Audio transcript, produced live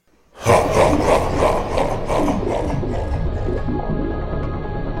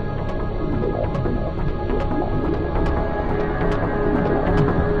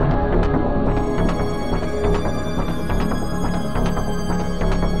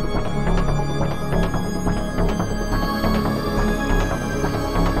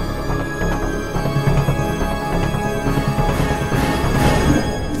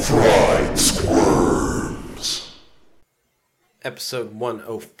Episode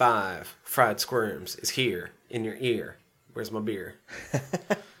 105, Fried Squirms, is here in your ear. Where's my beer?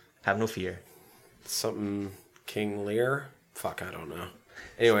 Have no fear. Something King Lear? Fuck, I don't know.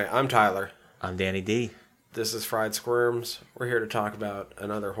 Anyway, I'm Tyler. I'm Danny D. This is Fried Squirms. We're here to talk about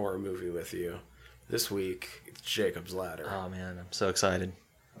another horror movie with you. This week, it's Jacob's Ladder. Oh man, I'm so excited.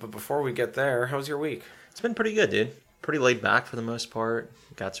 But before we get there, how's your week? It's been pretty good, dude. Pretty laid back for the most part.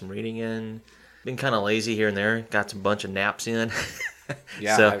 Got some reading in. Been kind of lazy here and there. Got a bunch of naps in.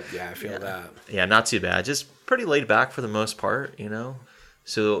 Yeah, I feel that. Yeah, not too bad. Just pretty laid back for the most part, you know.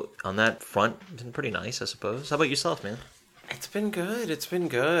 So on that front, it's been pretty nice, I suppose. How about yourself, man? It's been good.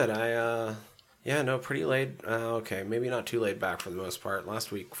 Pretty laid. Okay, maybe not too laid back for the most part.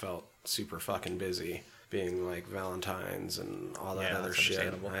 Last week felt super fucking busy, being like Valentine's and all that other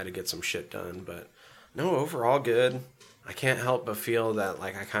shit. I had to get some shit done, but no, overall good. I can't help but feel that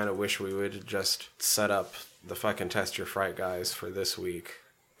like I kind of wish we would just set up the fucking Test Your Fright guys for this week,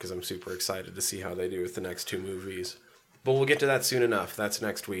 because I'm super excited to see how they do with the next two movies. But we'll get to that soon enough. That's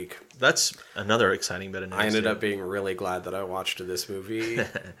next week. That's another exciting bit of news. I ended up being really glad that I watched this movie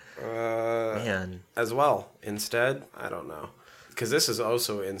Man. as well. Instead, I don't know. Because this is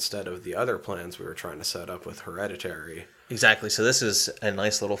also instead of the other plans we were trying to set up with Hereditary. Exactly. So this is a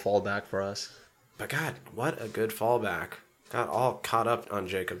nice little fallback for us. But God, what a good fallback. Got all caught up on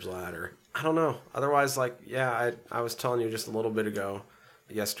Jacob's Ladder. I don't know. Otherwise, I was telling you just a little bit ago.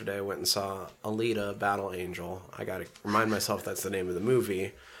 Yesterday I went and saw Alita Battle Angel. I gotta remind myself that's the name of the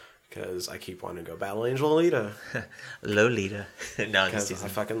movie, because I keep wanting to go Battle Angel Alita. Lolita. No, because I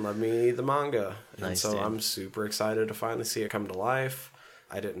fucking love me the manga. Nice, and so dude. I'm super excited to finally see it come to life.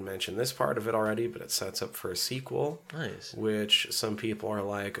 I didn't mention this part of it already, but it sets up for a sequel. Nice. Which some people are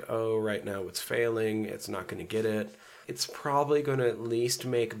like, oh, right now it's failing. It's not going to get it. It's probably going to at least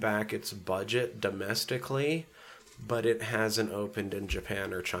make back its budget domestically, but it hasn't opened in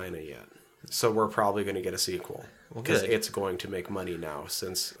Japan or China yet. So we're probably going to get a sequel. Because it's going to make money now,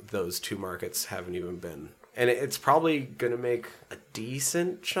 since those two markets haven't even been. And it's probably going to make a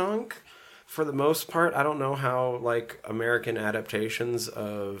decent chunk. For the most part, I don't know how American adaptations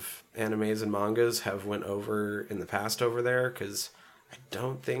of animes and mangas have went over in the past over there, because I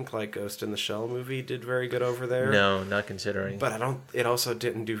don't think Ghost in the Shell movie did very good over there. No, not considering. But it also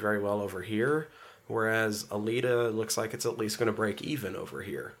didn't do very well over here. Whereas Alita looks like it's at least going to break even over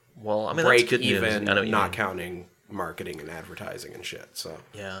here. Well, I mean, break that's good even, news. not counting marketing and advertising and shit. So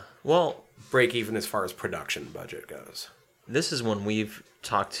yeah, well, break even as far as production budget goes. This is one we've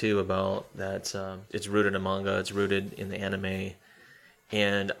talked to about that. It's rooted in manga. It's rooted in the anime,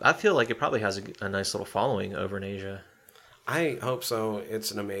 and I feel like it probably has a nice little following over in Asia. I hope so.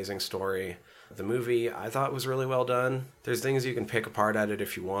 It's an amazing story. The movie, I thought, was really well done. There's things you can pick apart at it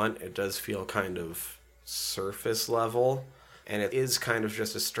if you want. It does feel kind of surface level, and it is kind of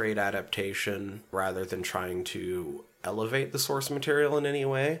just a straight adaptation rather than trying to elevate the source material in any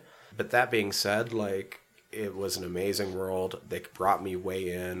way. But that being said, it was an amazing world. They brought me way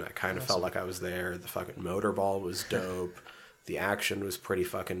in. I kind of felt like I was there. The fucking motorball was dope. The action was pretty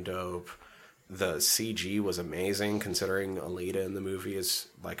fucking dope. The CG was amazing, considering Alita in the movie is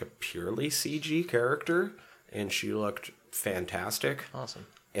a purely CG character, and she looked fantastic. Awesome.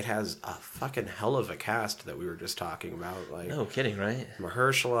 It has a fucking hell of a cast that we were just talking about. No kidding, right?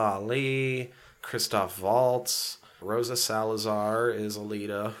 Mahershala Ali, Christoph Waltz, Rosa Salazar is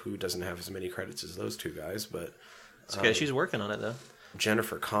Alita, who doesn't have as many credits as those two guys, but It's okay. She's working on it, though.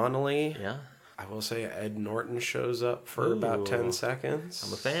 Jennifer Connelly. Yeah. I will say Ed Norton shows up for about 10 seconds.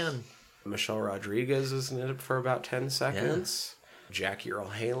 I'm a fan. Michelle Rodriguez is in it for about 10 seconds. Yeah. Jackie Earle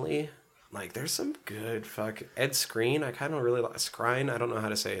Haley. There's some good Ed Skrein. I kind of really like Skrein. I don't know how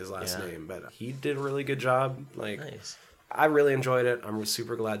to say his last name, but he did a really good job. Nice. I really enjoyed it. I'm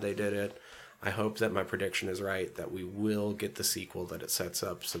super glad they did it. I hope that my prediction is right, that we will get the sequel that it sets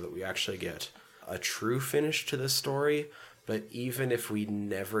up so that we actually get a true finish to this story. But even if we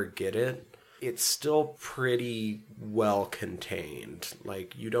never get it, it's still pretty well contained.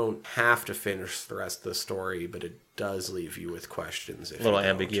 You don't have to finish the rest of the story, but it does leave you with questions. A little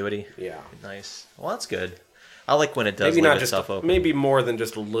ambiguity. Yeah. Nice. Well, that's good. I like when it does maybe leave not itself just open. Maybe more than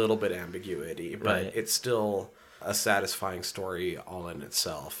just a little bit ambiguity, but Right. It's still a satisfying story all in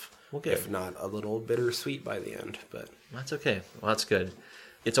itself. Well, good. If not a little bittersweet by the end, but That's okay. Well, that's good.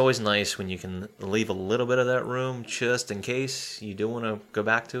 It's always nice when you can leave a little bit of that room just in case you do want to go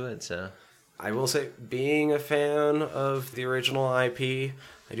back to it. So I will say, being a fan of the original IP,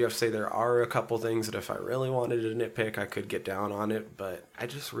 I do have to say there are a couple things that if I really wanted to nitpick, I could get down on it, but I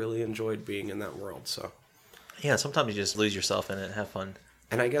just really enjoyed being in that world, so. yeah, sometimes you just lose yourself in it. Have fun.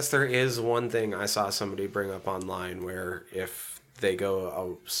 And I guess there is one thing I saw somebody bring up online where if they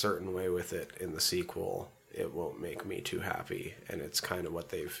go a certain way with it in the sequel, it won't make me too happy. And it's kind of what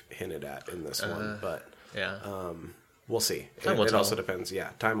they've hinted at in this one. But yeah, we'll see. Time will it tell. also depends.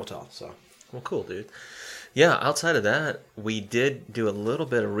 Yeah, time will tell. So. Well, cool, dude. Yeah, outside of that, we did do a little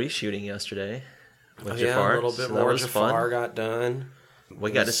bit of reshooting yesterday with Jafar. A little bit more Jafar got done.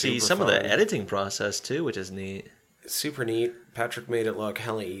 We got to see some of the editing process, too, which is neat. Super neat. Patrick made it look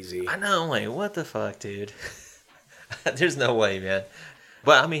hella easy. I know, I'm like, what the fuck, dude? There's no way, man.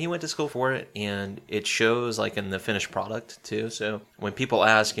 But, I mean, he went to school for it, and it shows, like, in the finished product, too. So when people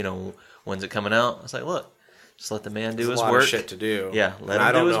ask, when's it coming out? I was like, look. Just let the man do his work. A lot of shit to do. Yeah, let him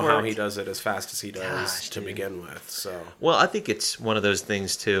I don't do his know work. how he does it as fast as he does to begin with. So, well, I think it's one of those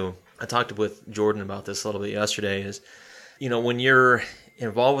things too. I talked with Jordan about this a little bit yesterday. Is when you're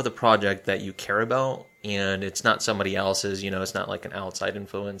involved with a project that you care about, and it's not somebody else's. It's not like an outside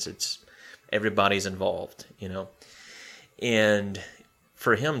influence. It's everybody's involved. And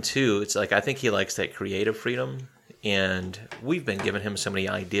for him too, it's like I think he likes that creative freedom, and we've been giving him so many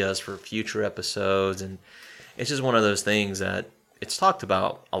ideas for future episodes and. It's just one of those things that it's talked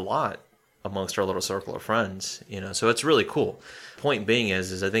about a lot amongst our little circle of friends, so it's really cool. Point being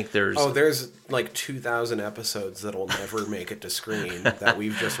is I think there's like 2,000 episodes that'll never make it to screen that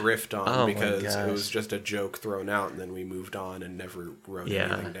we've just riffed on because it was just a joke thrown out and then we moved on and never wrote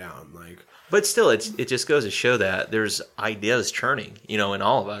anything down. But still, it just goes to show that there's ideas churning, in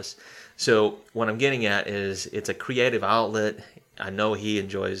all of us. So what I'm getting at is it's a creative outlet. I know he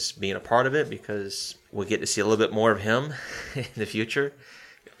enjoys being a part of it because we'll get to see a little bit more of him in the future.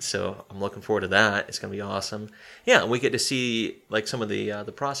 So I'm looking forward to that. It's going to be awesome. Yeah, we get to see like some of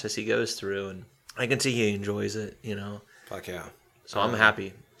the process he goes through, and I can see he enjoys it, Fuck yeah. So I'm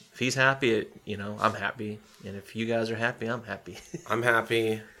happy. If he's happy, I'm happy. And if you guys are happy, I'm happy. I'm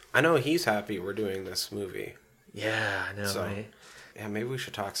happy. I know he's happy we're doing this movie. Yeah, I know, right? Yeah, maybe we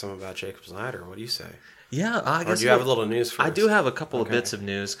should talk some about Jacob's Ladder. What do you say? Yeah, I guess. Or do you have a little news for us? I do have a couple of bits of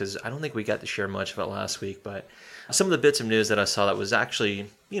news because I don't think we got to share much of it last week. But some of the bits of news that I saw that was actually,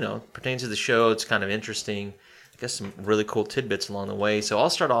 pertains to the show. It's kind of interesting. I guess some really cool tidbits along the way. So I'll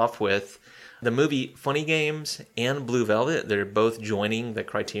start off with the movie Funny Games and Blue Velvet. They're both joining the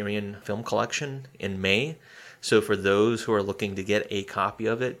Criterion Film Collection in May. So for those who are looking to get a copy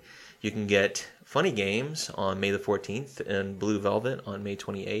of it, you can get Funny Games on May the 14th and Blue Velvet on May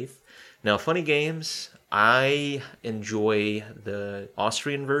 28th. Now, Funny Games, I enjoy the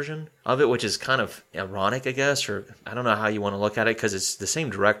Austrian version of it, which is kind of ironic, I guess, or I don't know how you want to look at it, because it's the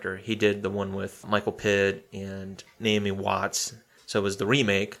same director. He did the one with Michael Pitt and Naomi Watts, so it was the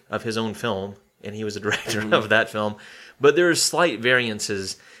remake of his own film, and he was the director of that film. But there's slight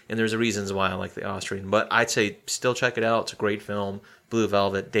variances, and there's reasons why I like the Austrian. But I'd say still check it out. It's a great film. Blue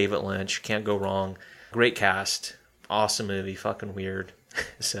Velvet, David Lynch, can't go wrong. Great cast, awesome movie, fucking weird.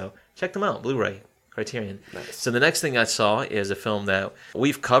 So check them out, Blu-ray, Criterion. Nice. So the next thing I saw is a film that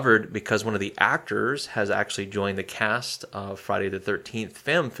we've covered because one of the actors has actually joined the cast of Friday the 13th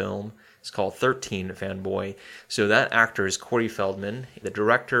fan film. It's called 13 Fanboy. So that actor is Corey Feldman. The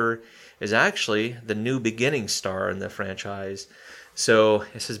director is actually the New Beginning star in the franchise. So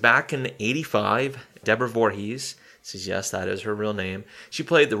this is back in 85. Deborah Voorhees says, yes, that is her real name. She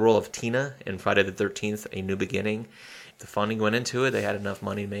played the role of Tina in Friday the 13th, A New Beginning. The funding went into it. They had enough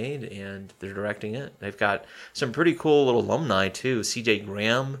money made, and they're directing it. They've got some pretty cool little alumni, too. C.J.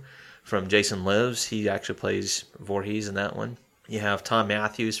 Graham from Jason Lives. He actually plays Voorhees in that one. You have Tom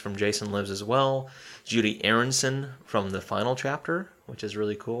Matthews from Jason Lives as well. Judy Aronson from the final chapter, which is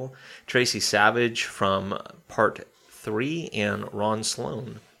really cool. Tracy Savage from Part 3, and Ron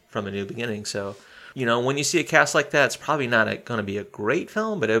Sloan from A New Beginning. So, when you see a cast like that, it's probably not going to be a great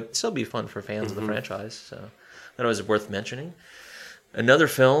film, but it'll still be fun for fans of the franchise. So that was worth mentioning. Another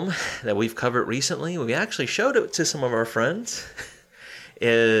film that we've covered recently, we actually showed it to some of our friends,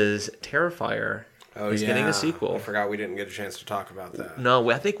 is Terrifier. He's getting a sequel. I forgot we didn't get a chance to talk about that. No,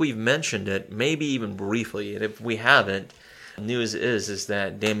 I think we've mentioned it, maybe even briefly. And if we haven't, news is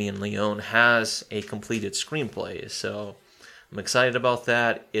that Damien Leone has a completed screenplay. So I'm excited about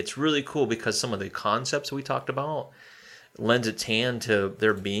that. It's really cool because some of the concepts we talked about lends its hand to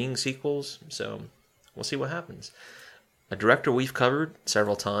there being sequels. So we'll see what happens. A director we've covered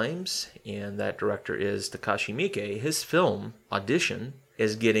several times, and that director is Takashi Miike. His film, Audition,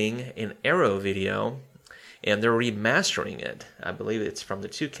 is getting an Arrow video, and they're remastering it. I believe it's from the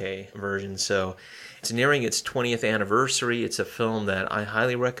 2K version, so it's nearing its 20th anniversary. It's a film that I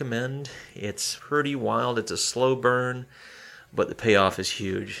highly recommend. It's pretty wild. It's a slow burn, but the payoff is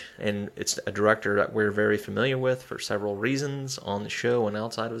huge. And it's a director that we're very familiar with for several reasons on the show and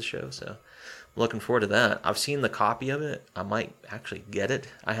outside of the show, so Looking forward to that. I've seen the copy of it. I might actually get it.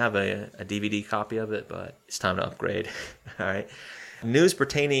 I have a DVD copy of it, but it's time to upgrade. All right. News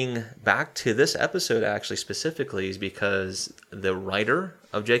pertaining back to this episode actually specifically is because the writer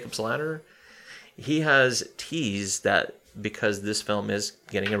of Jacob's Ladder, he has teased that because this film is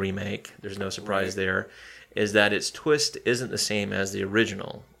getting a remake, there's no surprise there, is that its twist isn't the same as the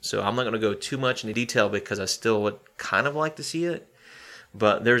original. So I'm not going to go too much into detail because I still would kind of like to see it.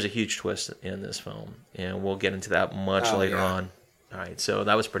 But there's a huge twist in this film, and we'll get into that much later on. All right, so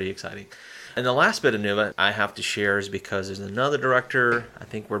that was pretty exciting. And the last bit of news I have to share is because there's another director I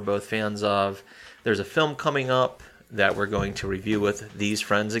think we're both fans of. There's a film coming up that we're going to review with these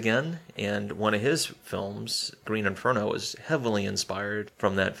friends again, and one of his films, Green Inferno, was heavily inspired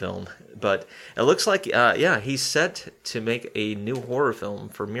from that film. But it looks like, he's set to make a new horror film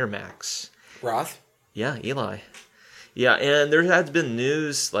for Miramax. Roth? Yeah, Eli. Yeah, and there has been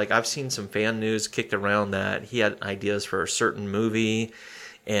news, like I've seen some fan news kicked around that he had ideas for a certain movie,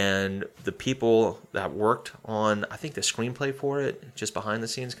 and the people that worked on, I think, the screenplay for it, just behind the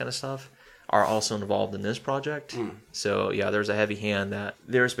scenes kind of stuff, are also involved in this project. So, yeah, there's a heavy hand that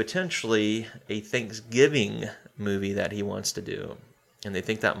there's potentially a Thanksgiving movie that he wants to do, and they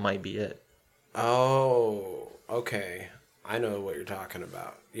think that might be it. Oh, okay. I know what you're talking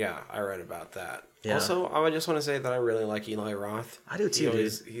about. Yeah, I read about that. Yeah. Also, I just want to say that I really like Eli Roth. I do too,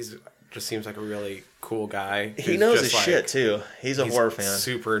 dude. He's just seems like a really cool guy. He knows his shit too. He's a horror fan.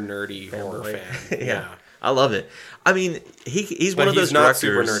 Super nerdy horror fan. Yeah. I love it. I mean, he's one of those directors. directors. He's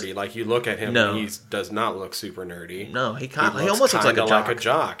not super nerdy. Like, you look at him, No. and he does not look super nerdy. No, he almost looks like a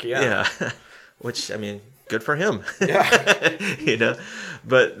jock. Yeah. Which, I mean, good for him. Yeah.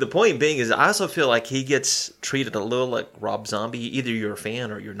 But the point being is, I also feel like he gets treated a little like Rob Zombie. Either you're a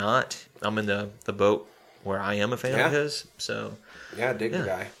fan or you're not. I'm in the boat where I am a fan of his. So Yeah, dig the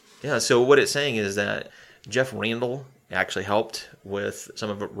guy. Yeah, so what it's saying is that Jeff Randall actually helped with some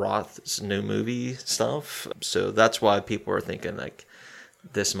of Roth's new movie stuff. So that's why people are thinking, like,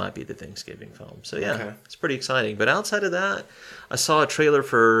 this might be the Thanksgiving film. So, yeah, It's pretty exciting. But outside of that, I saw a trailer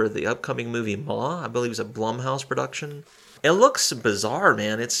for the upcoming movie Ma. I believe it's a Blumhouse production. It looks bizarre,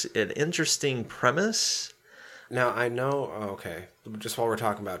 man. It's an interesting premise. Now, I know... okay. Just while we're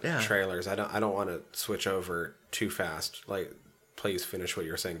talking about trailers, I don't want to switch over too fast. Like, please finish what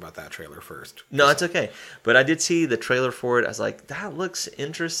you were saying about that trailer first. No, it's okay. But I did see the trailer for it. I was like, that looks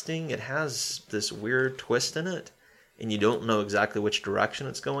interesting. It has this weird twist in it, and you don't know exactly which direction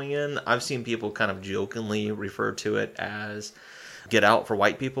it's going in. I've seen people kind of jokingly refer to it as Get Out for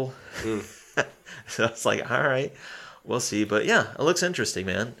white people. So it's like, all right, we'll see. But yeah, it looks interesting,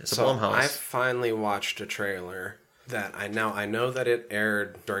 man. It's a Blumhouse. I finally watched a trailer that I know that it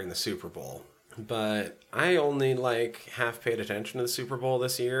aired during the Super Bowl. But I only, half paid attention to the Super Bowl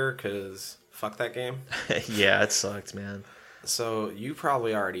this year, because fuck that game. Yeah, it sucked, man. So you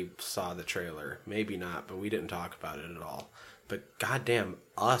probably already saw the trailer. Maybe not, but we didn't talk about it at all. But goddamn,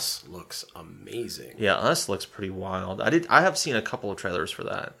 Us looks amazing. Yeah, Us looks pretty wild. I have seen a couple of trailers for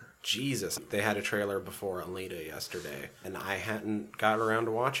that. Jesus. They had a trailer before Alita yesterday, and I hadn't got around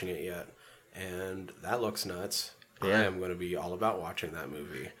to watching it yet. And that looks nuts. Yeah. I am going to be all about watching that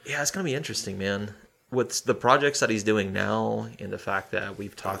movie. Yeah, it's going to be interesting, man. With the projects that he's doing now and the fact that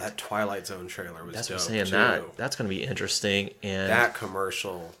we've talked... that Twilight Zone trailer was dope, what I'm saying, too. That's going to be interesting. And that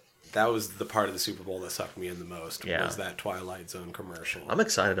commercial, that was the part of the Super Bowl that sucked me in the most, yeah. was that Twilight Zone commercial. I'm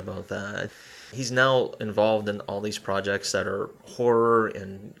excited about that. He's now involved in all these projects that are horror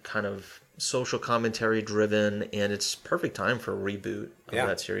and kind of social commentary driven, and it's perfect time for a reboot of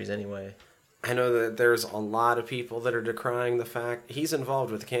that series anyway. I know that there's a lot of people that are decrying the fact he's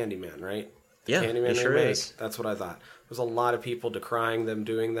involved with Candyman, right? Yeah, Candyman he sure remake. is. That's what I thought. There's a lot of people decrying them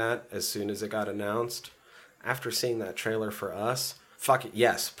doing that as soon as it got announced. After seeing that trailer for Us, fuck it,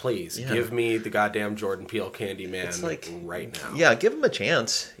 yes, please. Yeah. Give me the goddamn Jordan Peele Candyman right now. Yeah, give him a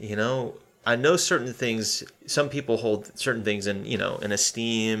chance, you know. I know certain things, some people hold certain things in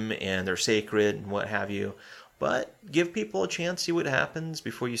esteem and they're sacred and what have you. But give people a chance, see what happens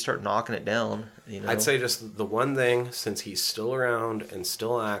before you start knocking it down. I'd say just the one thing, since he's still around and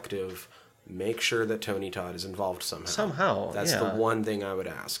still active, make sure that Tony Todd is involved somehow. That's the one thing I would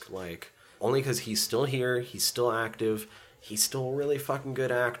ask. Only because he's still here, he's still active, he's still a really fucking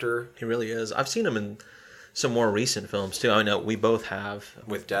good actor. He really is. I've seen him in some more recent films too. I know we both have.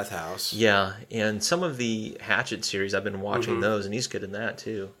 With Death House. Yeah, and some of the Hatchet series, I've been watching those, and he's good in that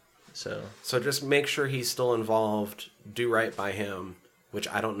too. So just make sure he's still involved, do right by him, which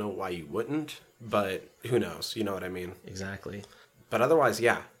I don't know why you wouldn't, but who knows, you know what I mean? Exactly. But otherwise,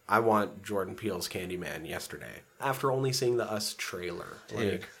 yeah, I want Jordan Peele's Candyman yesterday, after only seeing the Us trailer.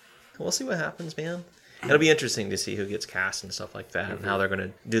 Dude, we'll see what happens, man. It'll be interesting to see who gets cast and stuff like that, and how they're going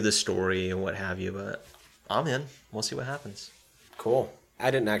to do the story and what have you. But I'm in. We'll see what happens. Cool.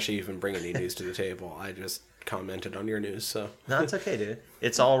 I didn't actually even bring any news to the table. I just commented on your news, so. No, it's okay, dude.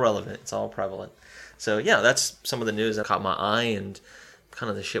 It's all relevant. It's all prevalent. So, yeah, that's some of the news that caught my eye and kind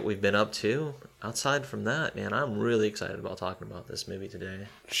of the shit we've been up to. Outside from that, man, I'm really excited about talking about this movie today.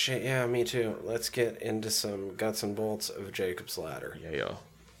 Shit, yeah, me too. Let's get into some guts and bolts of Jacob's Ladder. Yeah.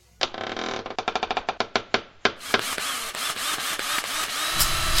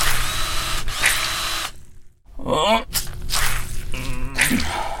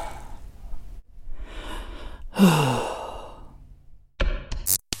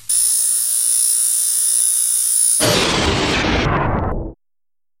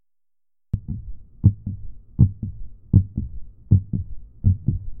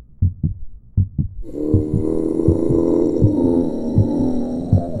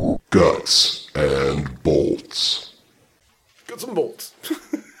 Guts and bolts. Guts and bolts.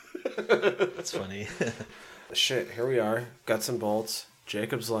 That's funny. Shit, here we are. Guts and bolts.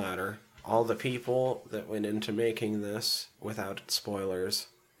 Jacob's Ladder. All the people that went into making this without spoilers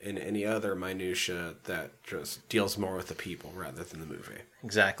and any other minutia that just deals more with the people rather than the movie.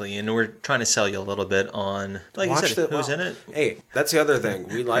 Exactly, and we're trying to sell you a little bit on, like you said, who's in it. Hey, that's the other thing.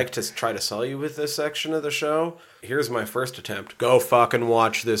 We like to try to sell you with this section of the show. Here's my first attempt. Go fucking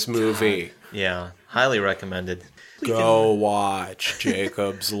watch this movie. Yeah, highly recommended. Go watch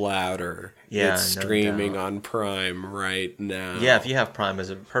Jacob's Ladder. Yeah, it's no streaming doubt. on Prime right now. Yeah, if you have Prime,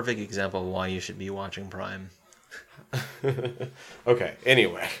 is a perfect example of why you should be watching Prime. Okay,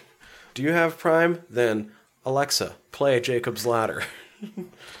 anyway. Do you have Prime? Then, Alexa, play Jacob's Ladder. Do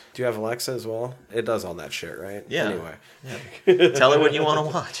you have Alexa as well? It does all that shit, right? Yeah. Anyway. Yeah. Tell her what you want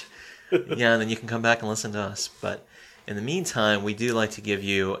to watch. Yeah, and then you can come back and listen to us. But in the meantime, we do like to give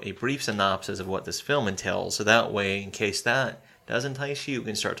you a brief synopsis of what this film entails. So that way, in case that does entice you, we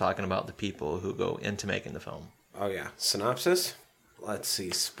can start talking about the people who go into making the film. Oh, yeah. Synopsis? Let's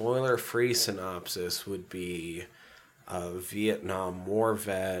see. Spoiler-free synopsis would be a Vietnam War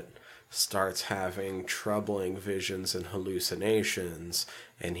vet starts having troubling visions and hallucinations,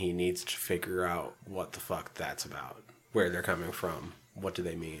 and he needs to figure out what the fuck that's about. Where they're coming from. What do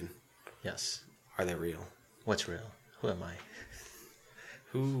they mean? Yes. Are they real? What's real? Who am I?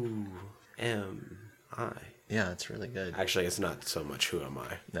 Who am I? Yeah, it's really good. Actually, it's not so much who am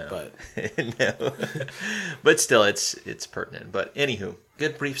I. No. But No. But still, it's pertinent. But anywho,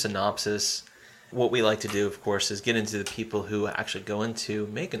 good brief synopsis. What we like to do, of course, is get into the people who actually go into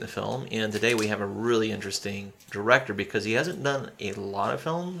making the film. And today we have a really interesting director because he hasn't done a lot of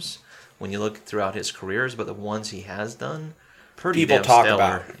films when you look throughout his careers, but the ones he has done, pretty People damn talk stellar.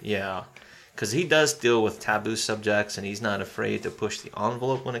 about. Yeah. Because he does deal with taboo subjects and he's not afraid to push the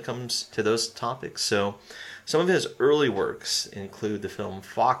envelope when it comes to those topics. So some of his early works include the film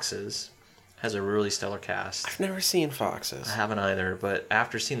Foxes. Has a really stellar cast. I've never seen Foxes. I haven't either, but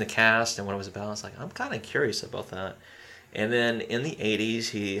after seeing the cast and what it was about, I was like, I'm kind of curious about that. And then in the 80s,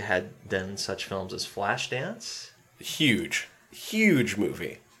 he had done such films as Flashdance. Huge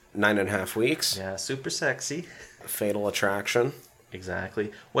movie. 9.5 Weeks. Yeah, super sexy. Fatal Attraction.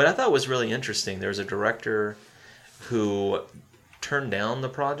 Exactly. What I thought was really interesting, there was a director who turned down the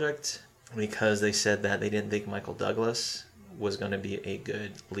project because they said that they didn't think Michael Douglas was going to be a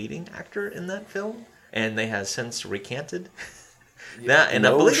good leading actor in that film, and they have since recanted that. And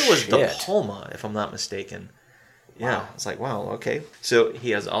I believe it was De Palma, if I'm not mistaken. Yeah, wow. It's like, wow, okay. So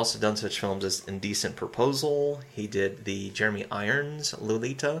he has also done such films as Indecent Proposal. He did the Jeremy Irons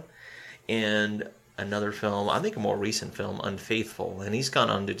Lolita, and another film, I think a more recent film, Unfaithful. And he's gone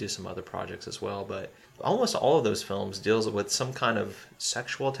on to do some other projects as well. But almost all of those films deals with some kind of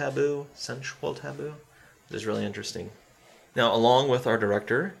sensual taboo. Which is really interesting. Now, along with our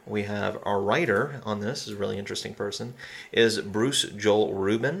director, we have our writer on this, is a really interesting person, is Bruce Joel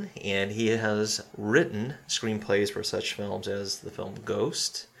Rubin, and he has written screenplays for such films as the film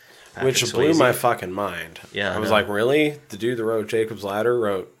Ghost. Which blew my fucking mind. Yeah, I was like, really? The dude that wrote Jacob's Ladder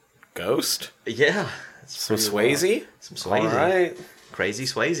wrote Ghost? Yeah. Some Swayze? Wild. Some Swayze. All right. Crazy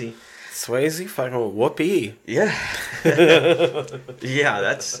Swayze. Swayze? Fucking whoopee. Yeah.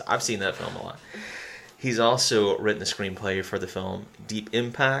 Yeah, I've seen that film a lot. He's also written the screenplay for the film Deep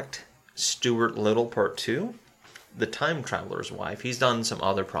Impact, Stuart Little Part 2, The Time Traveler's Wife. He's done some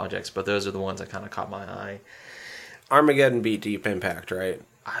other projects, but those are the ones that kind of caught my eye. Armageddon beat Deep Impact, right?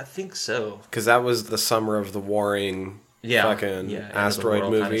 I think so. Because that was the summer of the warring fucking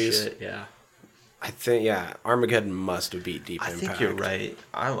asteroid movies. Kind of shit. Yeah. I think, Armageddon must have beat Deep Impact. I think you're right.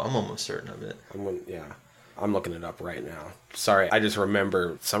 I'm almost certain of it. I'm looking it up right now. Sorry, I just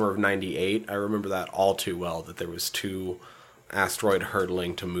remember summer of 98. I remember that all too well, that there was 2 asteroid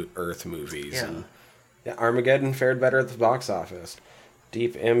hurtling to Earth movies. Yeah. And yeah, Armageddon fared better at the box office.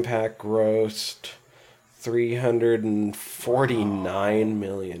 Deep Impact grossed $349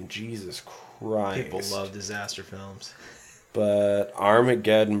 million. Jesus Christ. People love disaster films. But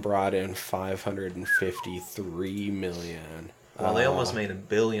Armageddon brought in $553 million. Well, they almost made $1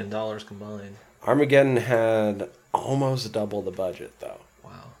 billion combined. Armageddon had almost double the budget, though.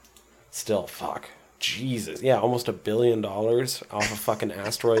 Wow. Still, fuck. Jesus. Yeah, almost $1 billion off of fucking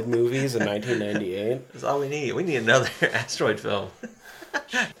asteroid movies in 1998. That's all we need. We need another asteroid film.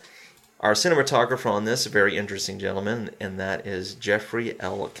 Our cinematographer on this, a very interesting gentleman, and that is Jeffrey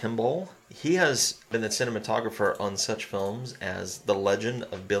L. Kimball. He has been the cinematographer on such films as The Legend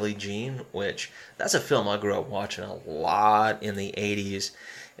of Billie Jean, which that's a film I grew up watching a lot in the 80s.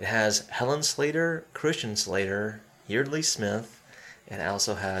 It has Helen Slater, Christian Slater, Yeardley Smith. It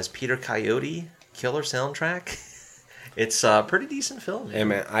also has Peter Coyote, killer soundtrack. It's a pretty decent film. Man. Hey,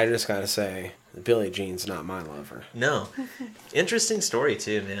 man, I just gotta say, Billie Jean's not my lover. No. Interesting story,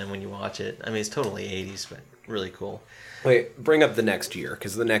 too, man, when you watch it. I mean, it's totally 80s, but really cool. Wait, bring up the next year,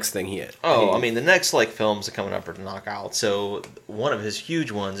 because the next thing he had. Oh, I mean, the next films are coming up are to knock out. So one of his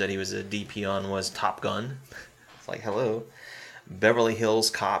huge ones that he was a DP on was Top Gun. It's like, hello. Beverly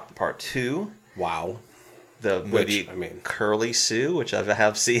Hills Cop Part 2. Wow. The movie Curly Sue, which I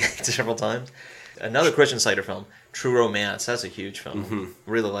have seen several times. Another Christian Slater film, True Romance. That's a huge film. Mm-hmm.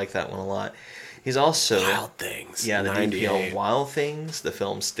 Really like that one a lot. He's also... Wild Things. Yeah, the DP on Wild Things, the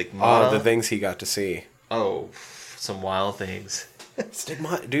film Stigmata. Oh, the things he got to see. Oh, some wild things.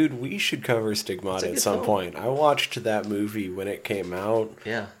 Stigmata. Dude, we should cover Stigmata at some point. I watched that movie when it came out.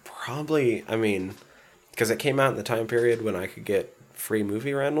 Yeah. Probably, I mean, because it came out in the time period when I could get free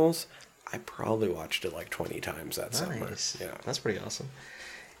movie rentals. I probably watched it like 20 times that summer. Yeah. That's pretty awesome.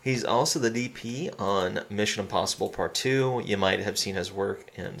 He's also the DP on Mission Impossible Part 2. You might have seen his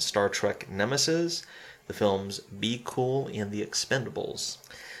work in Star Trek Nemesis, the films Be Cool and The Expendables.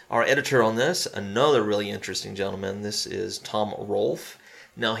 Our editor on this, another really interesting gentleman, this is Tom Rolfe.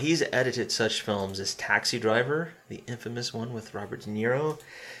 Now, he's edited such films as Taxi Driver, the infamous one with Robert De Niro.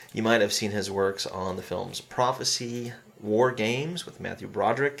 You might have seen his works on the films Prophecy, War Games with Matthew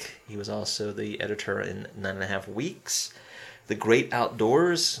Broderick. He was also the editor in 9.5 Weeks. The Great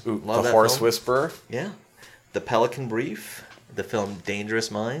Outdoors. Ooh, The Horse film. Whisperer. Yeah. The Pelican Brief. The film Dangerous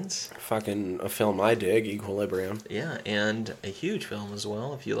Minds. Fucking a film I dig, Equilibrium. Yeah, and a huge film as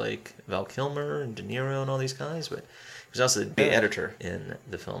well, if you like Val Kilmer and De Niro and all these guys. But he was also the editor in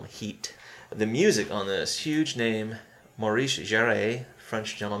the film Heat. The music on this, huge name, Maurice Jarre,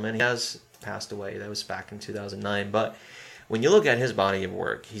 French gentleman. He has passed away. That was back in 2009. But when you look at his body of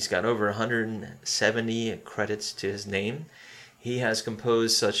work, he's got over 170 credits to his name. He has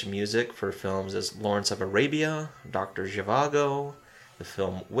composed such music for films as Lawrence of Arabia, Dr. Zhivago, the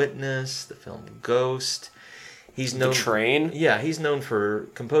film Witness, the film Ghost. He's known The Train? Yeah, he's known for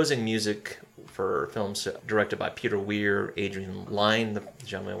composing music for films directed by Peter Weir, Adrian Lyne, the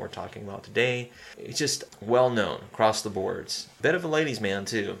gentleman we're talking about today. He's just well known across the boards. Bit of a ladies' man,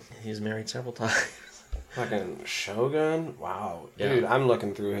 too. He's married several times. Fucking Shogun? Wow. Yeah. Dude, I'm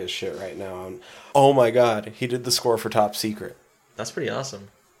looking through his shit right now. Oh my god, he did the score for Top Secret. That's pretty awesome.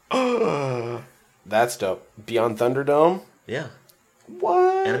 That's dope. Beyond Thunderdome? Yeah.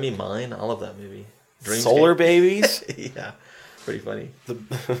 What? Enemy Mine, I love that movie. Dreamscape. Solar Babies? Yeah, pretty funny.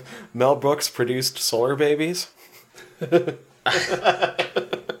 Mel Brooks produced Solar Babies? It's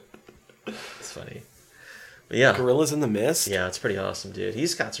funny. But yeah. Gorillas in the Mist? Yeah, it's pretty awesome, dude.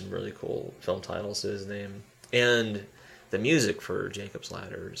 He's got some really cool film titles to his name. And the music for Jacob's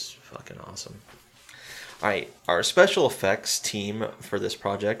Ladder is fucking awesome. Alright, our special effects team for this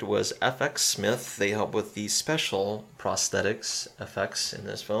project was FX Smith. They helped with the special prosthetics effects in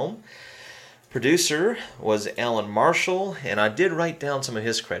this film. Producer was Alan Marshall, and I did write down some of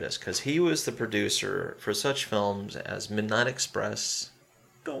his credits because he was the producer for such films as Midnight Express,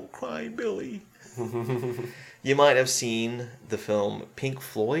 Don't Cry, Billy. You might have seen the film Pink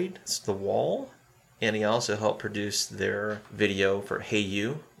Floyd's The Wall, and he also helped produce their video for Hey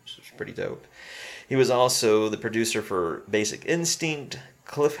You, which is pretty dope. He was also the producer for Basic Instinct,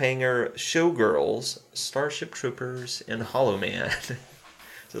 Cliffhanger, Showgirls, Starship Troopers, and Hollow Man.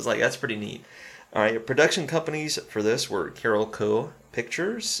 So it's like, that's pretty neat. Alright, production companies for this were Carol Co.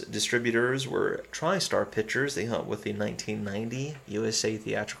 Pictures. Distributors were TriStar Pictures. They helped with the 1990 USA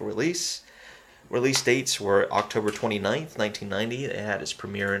theatrical release. Release dates were October 29th, 1990. It had its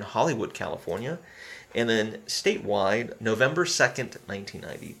premiere in Hollywood, California. And then statewide, November 2nd,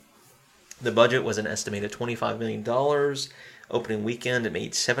 1990. The budget was an estimated $25 million. Opening weekend, it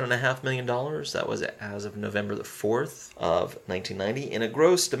made $7.5 million. That was as of November the 4th of 1990. And it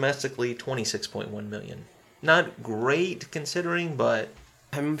grossed domestically $26.1 million. Not great considering, but...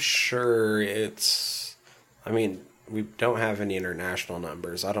 I'm sure it's... I mean, we don't have any international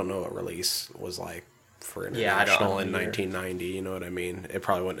numbers. I don't know what release was like for international in 1990. You know what I mean? It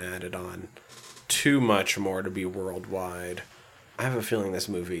probably wouldn't have added on too much more to be worldwide. I have a feeling this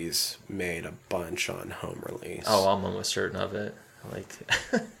movie's made a bunch on home release. Oh, I'm almost certain of it. Like,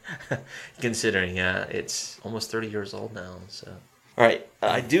 considering, it's almost 30 years old now. So, all right,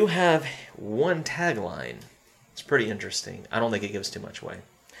 I do have one tagline. It's pretty interesting. I don't think it gives too much away.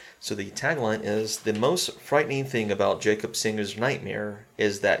 So the tagline is, the most frightening thing about Jacob Singer's nightmare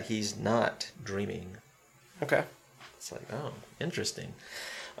is that he's not dreaming. Okay. It's like, oh, interesting.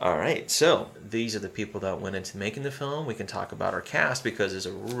 All right, so these are the people that went into making the film. We can talk about our cast because it's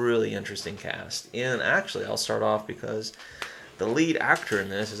a really interesting cast. And actually, I'll start off because the lead actor in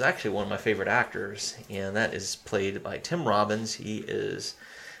this is actually one of my favorite actors, and that is played by Tim Robbins. He is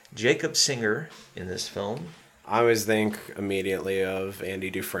Jacob Singer in this film. I always think immediately of Andy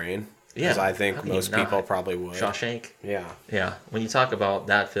Dufresne. Yeah, because I think most people probably would. Shawshank. Yeah. Yeah, when you talk about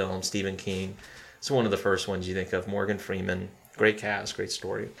that film, Stephen King, it's one of the first ones you think of. Morgan Freeman. Great cast, great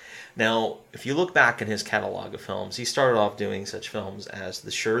story. Now, if you look back in his catalog of films, he started off doing such films as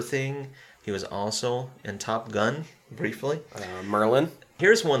The Sure Thing. He was also in Top Gun, briefly. Merlin.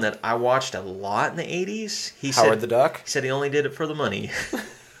 Here's one that I watched a lot in the 80s. Howard the Duck. He said he only did it for the money.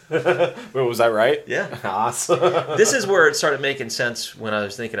 Wait, was that right? Yeah. Awesome. This is where it started making sense when I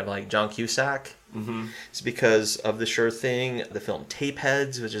was thinking of like John Cusack. Mm-hmm. It's because of The Sure Thing, the film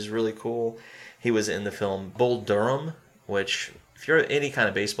Tapeheads, which is really cool. He was in the film Bull Durham, which, if you're any kind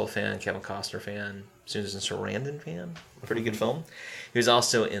of baseball fan, Kevin Costner fan, Susan Sarandon fan, pretty good film. He was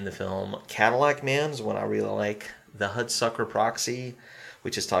also in the film Cadillac Man, is one I really like. The Hudsucker Proxy,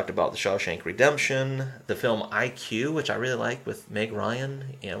 which has talked about the Shawshank Redemption. The film IQ, which I really like, with Meg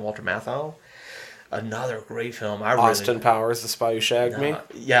Ryan and Walter Matthau. Another great film. Austin Powers, The Spy Who Shagged Me.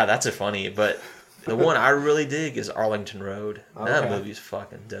 Yeah, that's a funny, but the one I really dig is Arlington Road. Okay. That movie's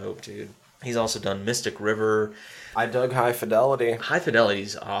fucking dope, dude. He's also done Mystic River. I dug High Fidelity. High Fidelity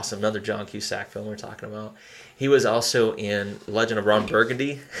is awesome. Another John Cusack film we're talking about. He was also in Legend of Ron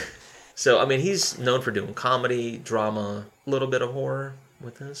Burgundy. So, I mean, he's known for doing comedy, drama, a little bit of horror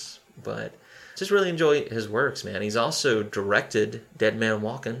with this. But just really enjoy his works, man. He's also directed Dead Man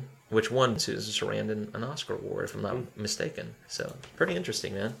Walking, which won Susan Sarandon an Oscar award, if I'm not mistaken. So, pretty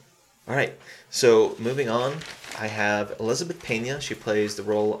interesting, man. All right, so moving on, I have Elizabeth Pena. She plays the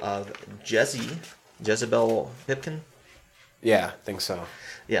role of Jezebel Pipkin. Yeah, I think so.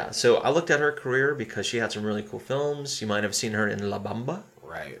 Yeah, so I looked at her career because she had some really cool films. You might have seen her in La Bamba.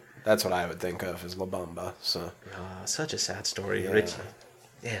 Right. That's what I would think of as La Bamba. So. Such a sad story. Yeah. Richie.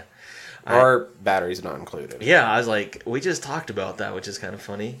 Yeah. Or Batteries Not Included. Yeah, I was like, we just talked about that, which is kind of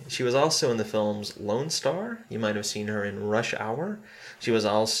funny. She was also in the films Lone Star. You might have seen her in Rush Hour. She was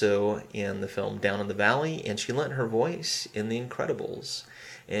also in the film Down in the Valley, and she lent her voice in The Incredibles.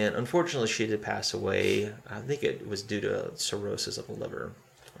 And unfortunately, she did pass away. I think it was due to cirrhosis of the liver,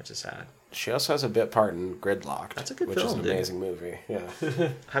 which is sad. She also has a bit part in Gridlocked. That's a good which film, is an dude. amazing movie. Yeah.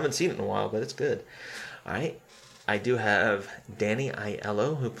 I haven't seen it in a while, but it's good. All right. I do have Danny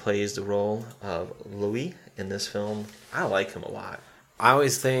Aiello, who plays the role of Louis in this film. I like him a lot. I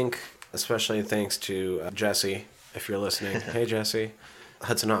always think, especially thanks to Jesse, if you're listening. Hey, Jesse.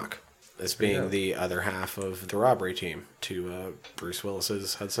 Hudson Hawk as being the other half of the robbery team to Bruce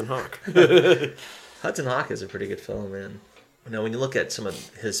Willis's Hudson Hawk. Hudson Hawk is a pretty good film, man. Now, when you look at some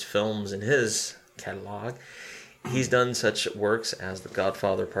of his films in his catalog, he's done such works as The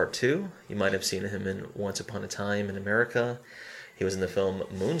Godfather Part 2. You might have seen him in Once Upon a Time in America. He was in the film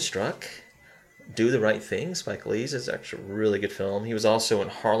Moonstruck. Do the Right Thing, Spike Lee's, is actually a really good film. He was also in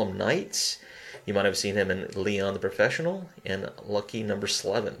Harlem Nights. You might have seen him in Leon the Professional and Lucky Number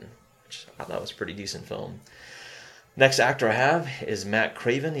 11, which I thought was a pretty decent film. Next actor I have is Matt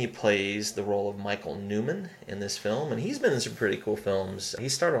Craven. He plays the role of Michael Newman in this film, and he's been in some pretty cool films. He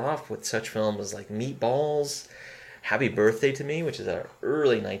started off with such films like Meatballs, Happy Birthday to Me, which is an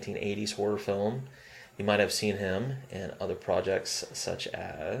early 1980s horror film. You might have seen him in other projects such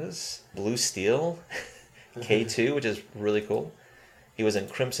as Blue Steel, K2, which is really cool. He was in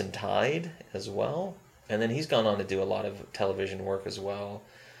Crimson Tide as well. And then he's gone on to do a lot of television work as well.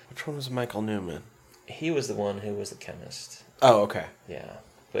 Which one was Michael Newman? He was the one who was the chemist. Oh, okay. Yeah.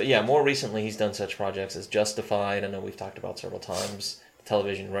 But yeah, more recently he's done such projects as Justified. I know we've talked about several times.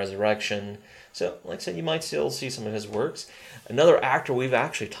 television Resurrection. So, like I said, you might still see some of his works. Another actor we've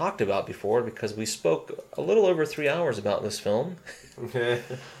actually talked about before because we spoke a little over 3 hours about this film. Okay.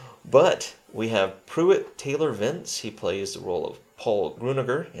 But we have Pruitt Taylor Vince. He plays the role of Paul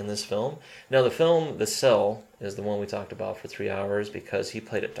Gruninger in this film. Now, the film The Cell is the one we talked about for 3 hours because he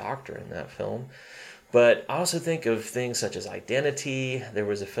played a doctor in that film. But I also think of things such as Identity. There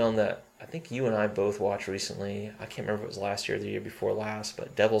was a film that I think you and I both watched recently. I can't remember if it was last year or the year before last,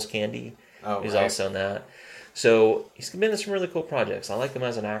 but Devil's Candy. Oh, He's right. also in that. So he's been in some really cool projects. I like him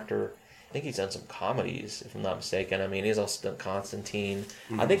as an actor. I think he's done some comedies, if I'm not mistaken. I mean, he's also done Constantine.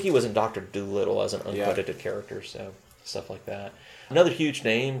 I think he was in Dr. Dolittle as an uncredited character, so stuff like that. Another huge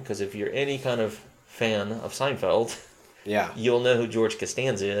name, because if you're any kind of fan of Seinfeld, Yeah. you'll know who George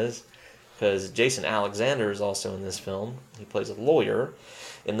Costanza is, because Jason Alexander is also in this film. He plays a lawyer,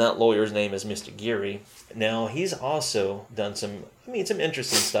 and that lawyer's name is Mr. Geary. Now, he's also done some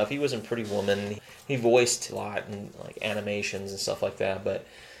interesting stuff. He was in Pretty Woman. He voiced a lot in like animations and stuff like that, but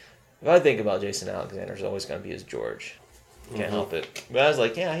if I think about Jason Alexander, it's always going to be his George. Can't help it. But I was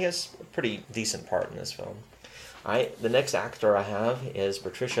like, yeah, he has a pretty decent part in this film. The next actor I have is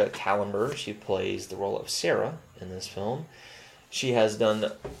Patricia Calenber. She plays the role of Sarah in this film. She has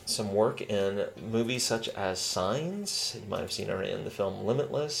done some work in movies such as Signs. You might have seen her in the film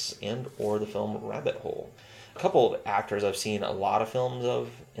Limitless and or the film Rabbit Hole. A couple of actors I've seen a lot of films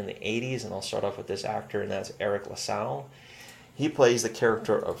of in the 80s, and I'll start off with this actor, and that's Eric LaSalle. He plays the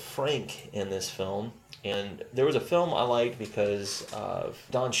character of Frank in this film. And there was a film I liked because of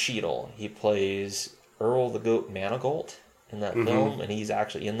Don Cheadle. He plays Earl the Goat Manigault in that film, and he's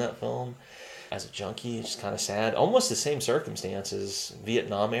actually in that film as a junkie. It's kind of sad. Almost the same circumstances,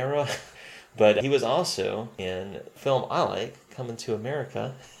 Vietnam era. But he was also in a film I like, Coming to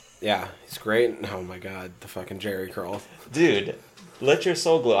America. Yeah, he's great. Oh my god, the fucking Jerry Curl. Dude, let your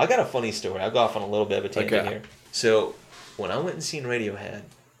soul glow. I got a funny story. I'll go off on a little bit of a tangent Okay. here. So, when I went and seen Radiohead,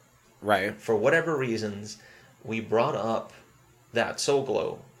 Right. for whatever reasons, we brought up that Soul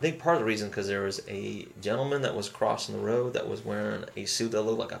Glow. I think part of the reason because there was a gentleman that was crossing the road that was wearing a suit that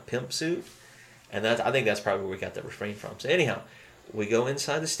looked like a pimp suit. And I think that's probably where we got that refrain from. So anyhow, we go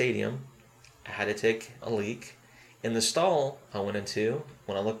inside the stadium. I had to take a leak. In the stall I went into,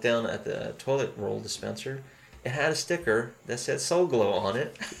 when I looked down at the toilet roll dispenser, it had a sticker that said Soul Glow on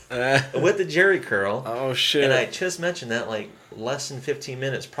it with the Jerry curl. Oh shit. And I just mentioned that like less than 15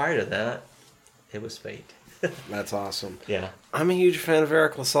 minutes prior to that, it was fate. That's awesome. Yeah. I'm a huge fan of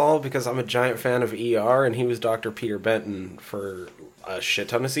Eric LaSalle because I'm a giant fan of ER, and he was Dr. Peter Benton for a shit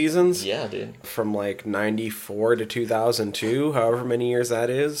ton of seasons. Yeah, dude. From like 94 to 2002, however many years that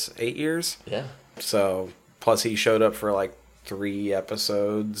is. 8 years? Yeah. So, plus he showed up for like 3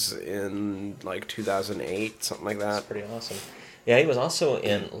 episodes in like 2008, something like that. That's pretty awesome. Yeah, he was also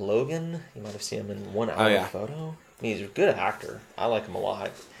in Logan. You might have seen him in 1 Hour yeah. Photo. I mean, he's a good actor. I like him a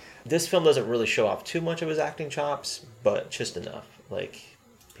lot. This film doesn't really show off too much of his acting chops, but just enough. Like,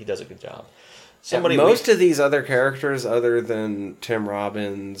 he does a good job. Most of these other characters, other than Tim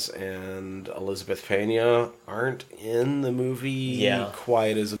Robbins and Elizabeth Pena, aren't in the movie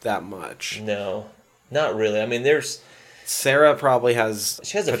quite as that much. No, not really. I mean, there's... Sarah probably has...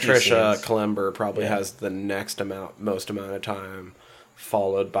 She has a few Patricia scenes. Kalember probably has the most amount of time,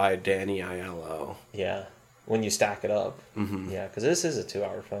 followed by Danny Aiello. Yeah, when you stack it up. Mm-hmm. Yeah, because this is a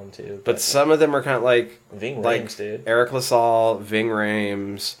 2-hour film, too. But some of them are kind of like... Ving like Rhames, dude. Eric LaSalle, Ving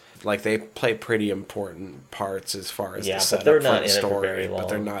Rhames... Like, they play pretty important parts as far as the setup they're for not the in it for story, very but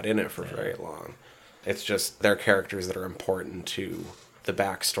they're long. not in it for very long. It's just they're characters that are important to the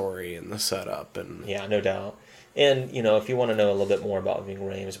backstory and the setup. And Yeah, no doubt. And, you know, if you want to know a little bit more about Ving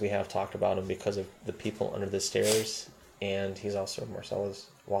Rhames, we have talked about him because of The People Under the Stairs, and he's also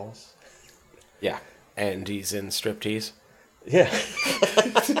Marcellus Wallace. yeah, and he's in Striptease. Yeah.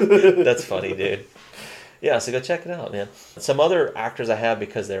 That's funny, dude. Yeah, so go check it out, man. Some other actors I have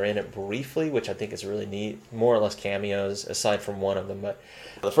because they're in it briefly, which I think is really neat. More or less cameos, aside from one of them. But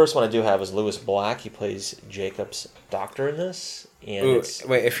the first one I do have is Lewis Black. He plays Jacob's doctor in this. And Ooh,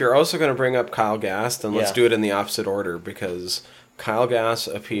 wait, if you're also going to bring up Kyle Gass, then let's Yeah. do it in the opposite order, because Kyle Gass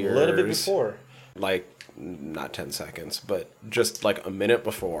appears... a little bit before. Like, not 10 seconds, but just like a minute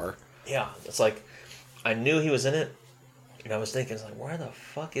before. Yeah, it's like, I knew he was in it, and I was thinking, it's like, where the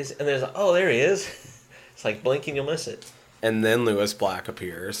fuck is... And there's like, oh, there he is. It's like, blinking, you'll miss it. And then Lewis Black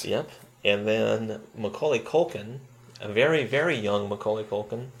appears. Yep. And then Macaulay Culkin, a very, very young Macaulay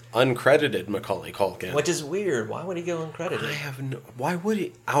Culkin. Uncredited Macaulay Culkin. Which is weird. Why would he go uncredited? I have no... Why would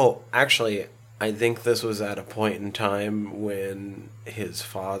he... Oh, actually, I think this was at a point in time when his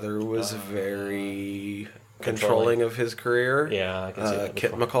father was very controlling of his career. Yeah, I can see that.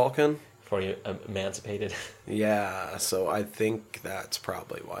 Kit McCulkin. Before he emancipated. Yeah, so I think that's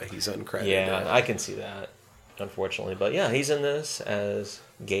probably why he's uncredited. Yeah, I can see that, unfortunately. But yeah, he's in this as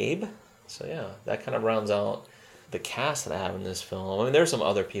Gabe. So yeah, that kind of rounds out the cast that I have in this film. I mean, there's some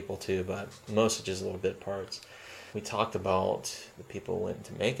other people too, but mostly just little bit parts. We talked about the people who went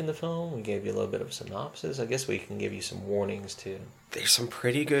into making the film. We gave you a little bit of a synopsis. I guess we can give you some warnings too. There's some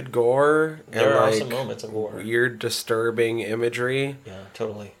pretty good gore. There are like, some moments of gore. Weird, disturbing imagery. Yeah,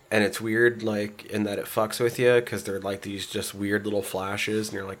 totally. And it's weird, like, in that it fucks with you, because they're, like, these just weird little flashes,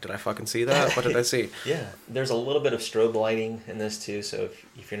 and you're like, did I fucking see that? What did I see? Yeah. There's a little bit of strobe lighting in this, too, so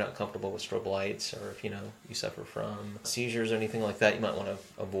if you're not comfortable with strobe lights, or if, you suffer from seizures or anything like that, you might want to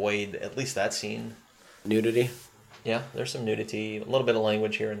avoid at least that scene. Nudity. Yeah, there's some nudity, a little bit of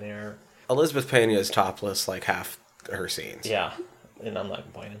language here and there. Elizabeth Pena is topless, like, half her scenes. Yeah, and I'm not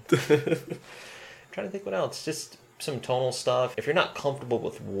complaining. Trying to think what else. Just some tonal stuff. If you're not comfortable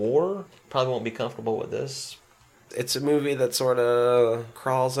with war, probably won't be comfortable with this. It's a movie that sort of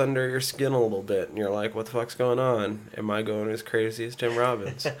crawls under your skin a little bit, and you're like, what the fuck's going on? Am I going as crazy as Tim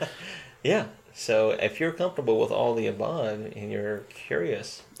Robbins? Yeah, so if you're comfortable with all the above and you're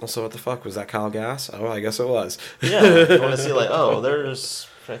curious. Also, what the fuck? Was that Kyle Gass? Oh, I guess it was. Yeah, you want to see like, oh, there's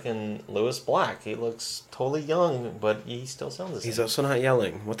freaking Lewis Black. He looks totally young, but he still sounds the same. He's also not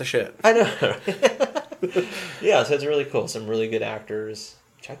yelling. What the shit? I know. Yeah, so it's really cool. Some really good actors.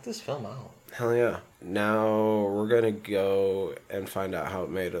 Check this film out. Hell yeah. Now we're going to go and find out how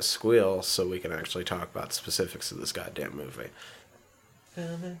it made us squeal so we can actually talk about the specifics of this goddamn movie.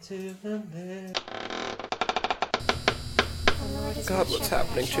 God, what's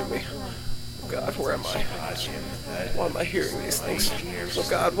happening to me? God, where am I? Why am I hearing these things? Oh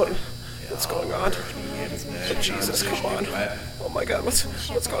God, what's going on? Oh, Jesus, come on! Oh my God, what's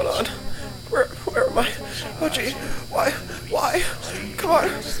going on? Where am I? Oh gee, why? Come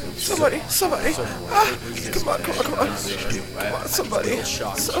on, somebody! Ah, come on, somebody!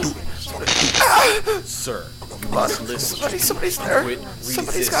 Sir, Come on, somebody's there.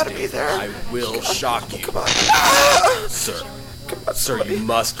 Somebody's got to be there. I will shock you. Come on, ah! Sir, Come on, sir, somebody. you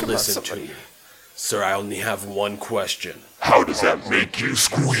must Come on, listen to somebody. me. Sir, I only have one question. How does that make you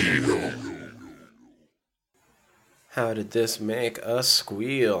squeal? How did this make us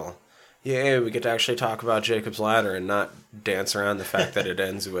squeal? Yay, we get to actually talk about Jacob's Ladder and not dance around the fact that it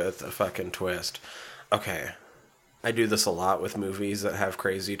ends with a fucking twist. Okay, I do this a lot with movies that have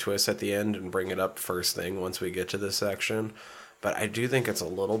crazy twists at the end and bring it up first thing once we get to this section. But I do think it's a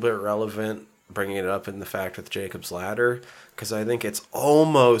little bit relevant bringing it up in the fact with Jacob's Ladder, because I think it's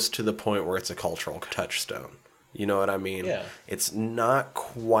almost to the point where it's a cultural touchstone. You know what I mean? Yeah. It's not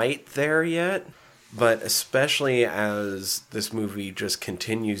quite there yet, but especially as this movie just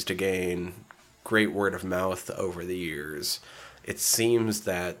continues to gain great word of mouth over the years, it seems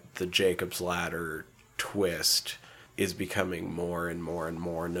that the Jacob's Ladder twist is becoming more and more and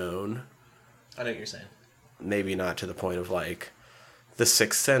more known. I know what you're saying. Maybe not to the point of like the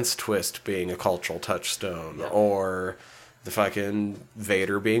Sixth Sense twist being a cultural touchstone, Yeah. or the fucking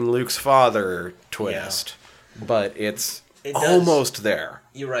Vader being Luke's father twist. But it does. almost there.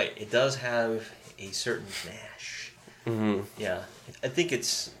 You're right. It does have a certain panache. Mm-hmm. Yeah. I think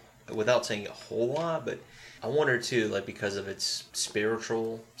it's, without saying a whole lot, but I wonder too, like, because of its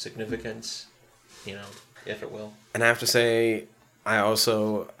spiritual significance, if it will. And I have to say,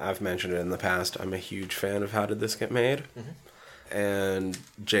 I've mentioned it in the past, I'm a huge fan of How Did This Get Made? Mm-hmm. And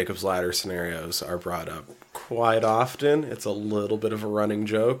Jacob's Ladder scenarios are brought up quite often. It's a little bit of a running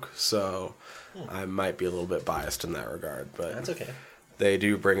joke, so I might be a little bit biased in that regard. But That's okay. They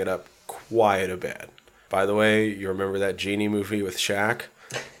do bring it up quite a bit. By the way, you remember that Genie movie with Shaq?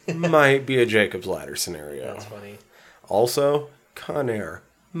 Might be a Jacob's Ladder scenario. That's funny. Also, Con Air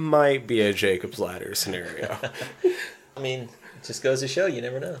might be a Jacob's Ladder scenario. I mean, it just goes to show you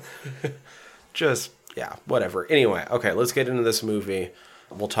never know. Just, yeah, whatever. Anyway, okay, let's get into this movie.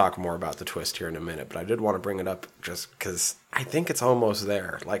 We'll talk more about the twist here in a minute, but I did want to bring it up just because I think it's almost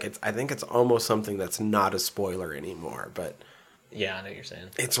there. I think it's almost something that's not a spoiler anymore, but Yeah, I know what you're saying.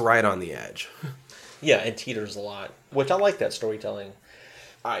 it's right on the edge. Yeah, it teeters a lot, which I like that storytelling.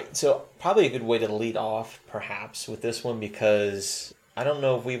 All right, so probably a good way to lead off, perhaps, with this one, because I don't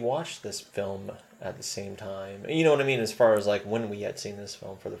know if we watched this film at the same time. You know what I mean, as far as like when we had seen this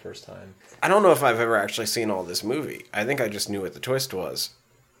film for the first time. I don't know if I've ever actually seen all this movie. I think I just knew what the twist was.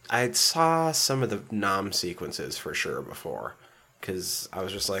 I saw some of the Nam sequences for sure before, because I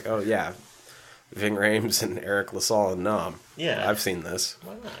was just like, oh yeah, Ving Rhames and Eric LaSalle and Nam. Yeah. I've seen this.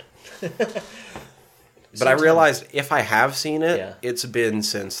 Why not? But I realized if I have seen it, Yeah. it's been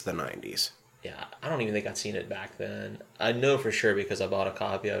since the 90s. Yeah, I don't even think I'd seen it back then. I know for sure because I bought a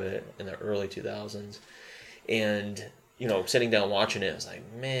copy of it in the early 2000s. And, sitting down watching it, I was like,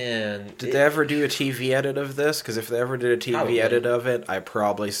 man. Did they ever do a TV edit of this? Because if they ever did a TV Probably. edit of it, I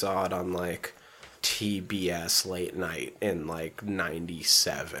probably saw it on, like, TBS late night in, like,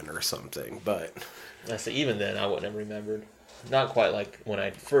 97 or something. But I say, even then, I wouldn't have remembered. Not quite like when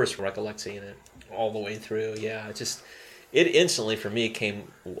I first recollect seeing it all the way through. Yeah, it instantly, for me,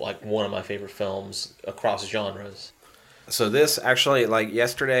 came like one of my favorite films across genres. so this actually, like,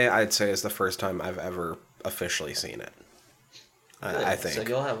 yesterday, I'd say is the first time I've ever officially seen it. I think. So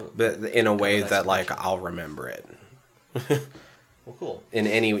you'll have... But in a way nice that, like, impression. I'll remember it. Well, cool. In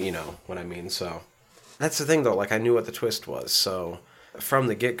any, you know what I mean? So that's the thing, though. Like, I knew what the twist was. So from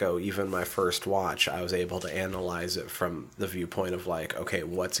the get-go, even my first watch, I was able to analyze it from the viewpoint of, like, okay,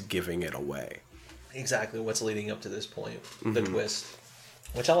 what's giving it away? Exactly what's leading up to this point, the twist,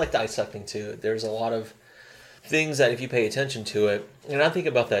 which I like dissecting too. There's a lot of things that if you pay attention to it, and I think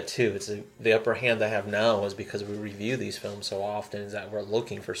about that too, it's the upper hand I have now is because we review these films so often is that we're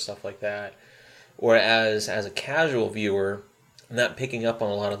looking for stuff like that. Whereas as a casual viewer, I'm not picking up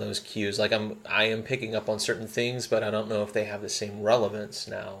on a lot of those cues. Like I am picking up on certain things, but I don't know if they have the same relevance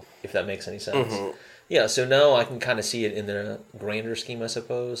now, if that makes any sense. Yeah, so now I can kind of see it in the grander scheme, I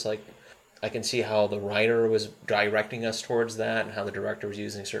suppose. Like, I can see how the writer was directing us towards that and how the director was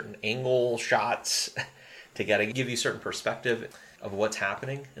using certain angle shots to give you certain perspective of what's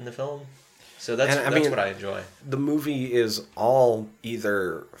happening in the film. So that's what I enjoy. The movie is all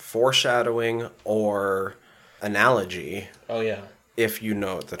either foreshadowing or analogy. Oh, yeah. If you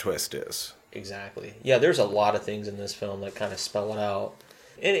know what the twist is. Exactly. Yeah, there's a lot of things in this film that kind of spell it out.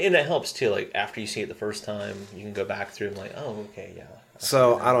 And it helps, too. Like, after you see it the first time, you can go back through and like, oh, okay, yeah.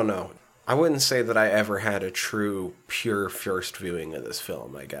 So, I don't know. I wouldn't say that I ever had a true, pure first viewing of this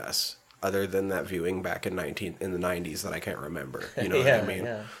film, I guess. Other than that viewing back in the 90s that I can't remember. You know Yeah, what I mean?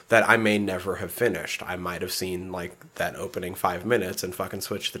 yeah. That I may never have finished. I might have seen, like, that opening 5 minutes and fucking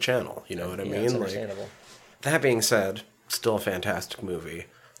switched the channel. You know what I Yeah, mean? it's Like, understandable. that being said, still a fantastic movie.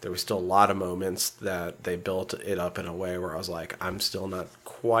 There was still a lot of moments that they built it up in a way where I was like, I'm still not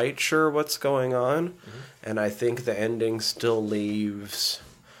quite sure what's going on. And I think the ending still leaves,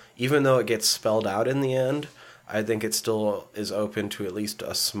 even though it gets spelled out in the end, I think it still is open to at least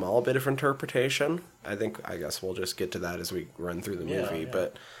a small bit of interpretation. I guess we'll just get to that as we run through the movie. Yeah.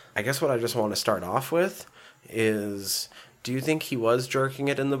 But I guess what I just want to start off with is, do you think he was jerking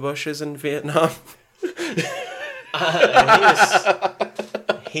it in the bushes in Vietnam?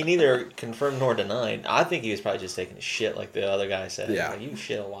 He neither confirmed nor denied. I think he was probably just taking shit like the other guy said. Yeah. Like, you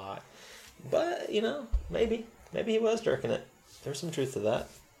shit a lot. But, maybe. Maybe he was jerking it. There's some truth to that.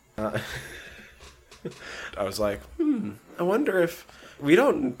 I was like, I wonder if... We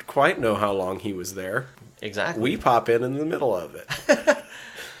don't quite know how long he was there. Exactly. We pop in the middle of it.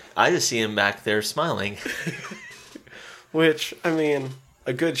 I just see him back there smiling. Which, I mean,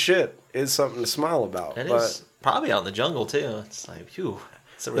 a good shit is something to smile about. It but is probably out in the jungle, too. It's like, phew,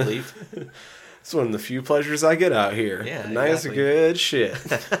 it's a relief. it's one of the few pleasures I get out here. Yeah, nice, exactly. good shit.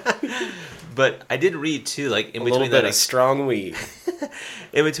 But I did read, too, like, in A between little bit that of strong weed.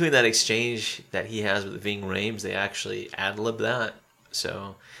 in between that exchange that he has with Ving Rhames, they actually ad-lib that.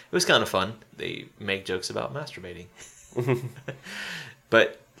 So it was kind of fun. They make jokes about masturbating.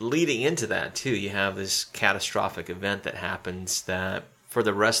 But leading into that, too, you have this catastrophic event that happens that for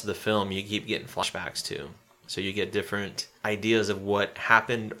the rest of the film, you keep getting flashbacks to. So you get different ideas of what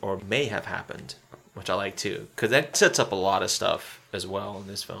happened or may have happened, which I like, too. Because that sets up a lot of stuff as well in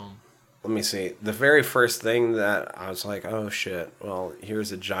this film. Let me see. The very first thing that I was like, oh shit, well,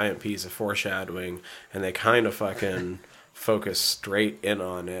 here's a giant piece of foreshadowing, and they kind of fucking focus straight in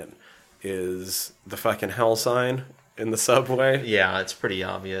on it, is the fucking hell sign in the subway. Yeah, it's pretty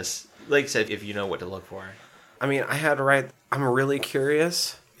obvious. Like I said, if you know what to look for. I mean, I had to write, I'm really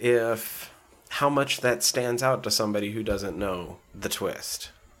curious if how much that stands out to somebody who doesn't know the twist.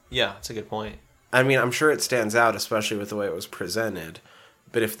 Yeah, that's a good point. I mean, I'm sure it stands out, especially with the way it was presented.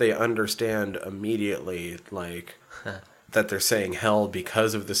 But if they understand immediately, like, that they're saying hell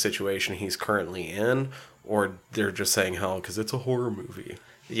because of the situation he's currently in, or they're just saying hell because it's a horror movie.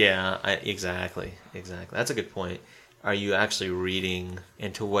 Yeah, exactly. That's a good point. Are you actually reading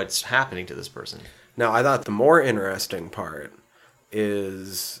into what's happening to this person? Now, I thought the more interesting part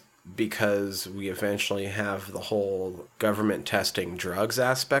is because we eventually have the whole government testing drugs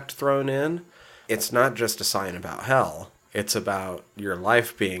aspect thrown in. It's not just a sign about hell. It's about your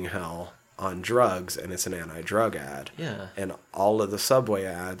life being hell on drugs, and it's an anti-drug ad. Yeah. And all of the Subway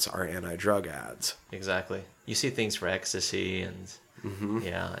ads are anti-drug ads. Exactly. You see things for ecstasy and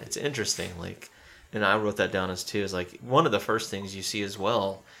Yeah, it's interesting. Like, and I wrote that down as too. Is like one of the first things you see as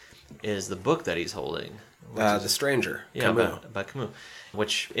well is the book that he's holding. The Stranger. Yeah, Camus. about Camus.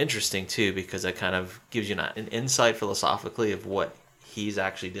 Which interesting too, because that kind of gives you an insight philosophically of what he's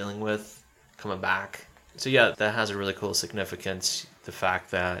actually dealing with coming back. So yeah, that has a really cool significance. The fact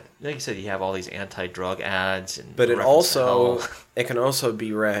that, like you said, you have all these anti-drug ads, and But it reference to also hell. it can also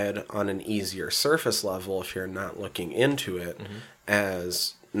be read on an easier surface level if you're not looking into it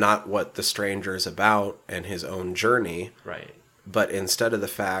as not what the stranger is about and his own journey, Right. but instead of the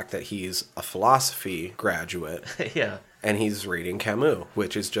fact that he's a philosophy graduate Yeah, and he's reading Camus,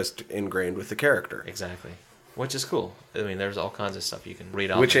 which is just ingrained with the character. exactly. Which is cool. I mean, there's all kinds of stuff you can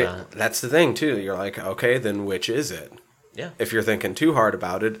read off Which of it, that. that's the thing too. You're like, okay, then which is it? Yeah. If you're thinking too hard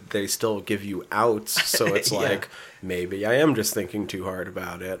about it, they still give you outs. So it's Yeah. like, maybe I am just thinking too hard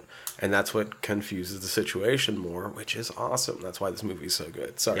about it. And that's what confuses the situation more, which is awesome. That's why this movie's so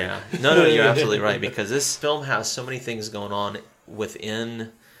good. Sorry. Yeah. No, you're absolutely right, because this film has so many things going on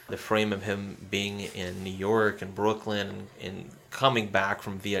within the frame of him being in New York and Brooklyn and coming back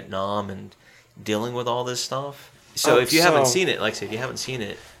from Vietnam and dealing with all this stuff. So if you haven't seen it, like I said, if you haven't seen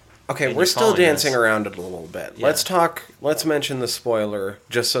it, Okay, and we're you're still following dancing this- around it a little bit. Yeah. Let's mention the spoiler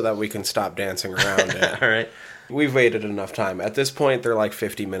just so that we can stop dancing around it. all right. We've waited enough time. At this point, they're like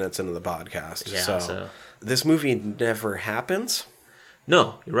 50 minutes into the podcast. Yeah, so so- this movie never happens.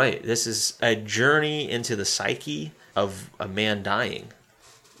 No, you're right. This is a journey into the psyche of a man dying.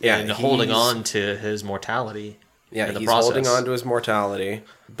 Yeah, And holding he's- on to his mortality. Yeah, in the he's process. holding on to his mortality,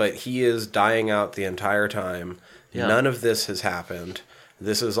 but he is dying out the entire time. Yeah. None of this has happened.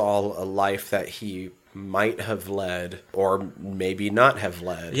 This is all a life that he might have led or maybe not have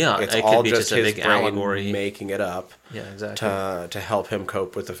led. Yeah, it's it could all be just just a his big brain allegory. making it up Yeah, exactly. to help him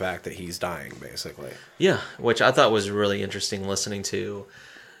cope with the fact that he's dying, basically. Yeah, which I thought was really interesting listening to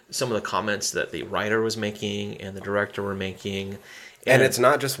some of the comments that the writer was making and the director were making. And it's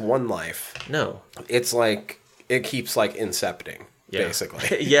not just one life. No. It's like it keeps like incepting, Yeah.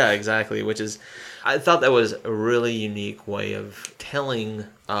 basically. Yeah, exactly. Which is, I thought that was a really unique way of telling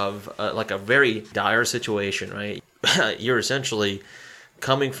of like a very dire situation, right? You're essentially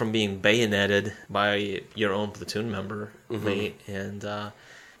coming from being bayoneted by your own platoon member, mate, and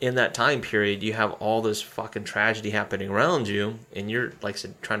in that time period, you have all this fucking tragedy happening around you, and you're, like I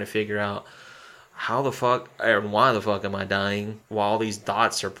said, trying to figure out how the fuck or why the fuck am I dying while these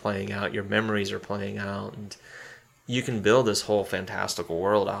dots are playing out, your memories are playing out, and you can build this whole fantastical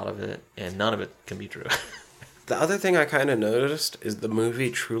world out of it, and none of it can be true. The other thing I kind of noticed is the movie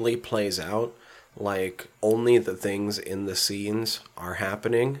truly plays out like only the things in the scenes are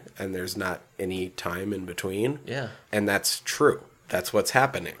happening and there's not any time in between. Yeah. And that's true. That's what's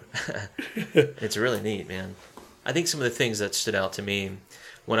happening. It's really neat, man. I think some of the things that stood out to me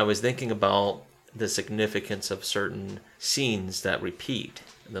when I was thinking about the significance of certain scenes that repeat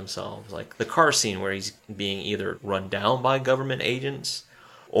themselves, like the car scene where he's being either run down by government agents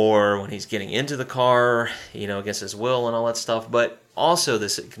or when he's getting into the car, against his will and all that stuff, but also the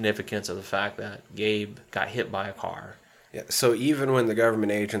significance of the fact that Gabe got hit by a car. Yeah, so even when the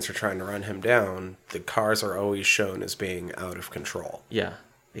government agents are trying to run him down, the cars are always shown as being out of control. Yeah,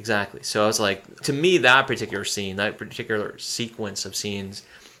 exactly. So I was like, to me, that particular scene, that particular sequence of scenes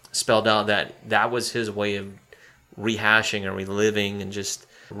spelled out that was his way of rehashing and reliving and just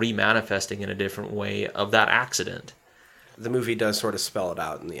remanifesting in a different way of that accident. The movie does sort of spell it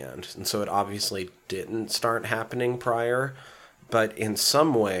out in the end, and so it obviously didn't start happening prior, but in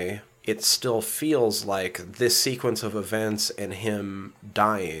some way, it still feels like this sequence of events and him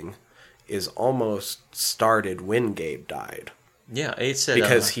dying is almost started when Gabe died. Yeah, it said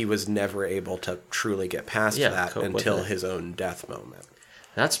Because he was never able to truly get past that cope with until it. his own death moment.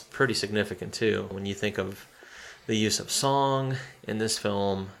 That's pretty significant too when you think of the use of song in this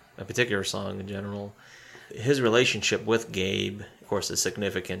film, a particular song in general. His relationship with Gabe, of course, the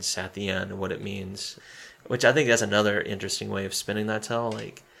significance at the end and what it means, which I think that's another interesting way of spinning that tell.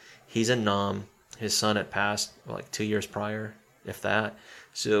 Like, he's in Nam, his son had passed like 2 years prior, if that.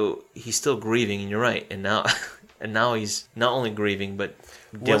 So he's still grieving, and you're right. And now he's not only grieving, but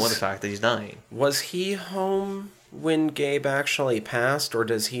dealing with the fact that he's dying. Was he home when Gabe actually passed, or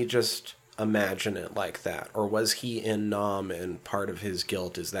does he just imagine it like that? Or was he in Nam and part of his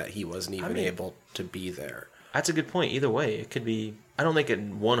guilt is that he wasn't even able to be there? That's a good point. Either way, it could be. I don't think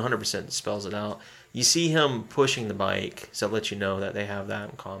it 100% spells it out. You see him pushing the bike, so it lets you know that they have that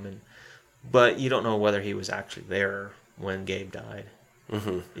in common. But you don't know whether he was actually there when Gabe died.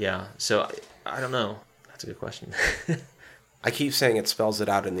 Mm-hmm. Yeah, so I don't know. That's a good question. I keep saying it spells it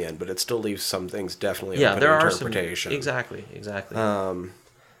out in the end, but it still leaves some things definitely Yeah, open there to are interpretation. Exactly.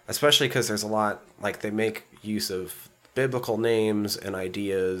 Especially because there's a lot, like, they make use of biblical names and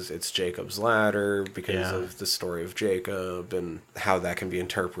ideas. It's Jacob's ladder because of the story of Jacob and how that can be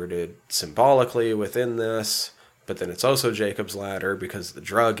interpreted symbolically within this. But then it's also Jacob's ladder because the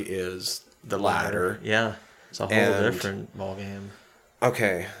drug is the ladder. Yeah, it's a whole different ballgame.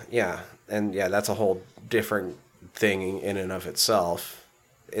 Okay, yeah. And yeah, that's a whole different thing in and of itself.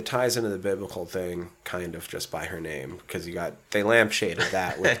 It ties into the biblical thing kind of just by her name because they lampshaded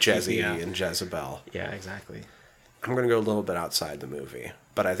that with Jezzy and Jezebel. Yeah, exactly. I'm going to go a little bit outside the movie,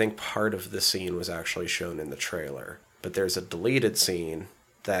 but I think part of the scene was actually shown in the trailer. But there's a deleted scene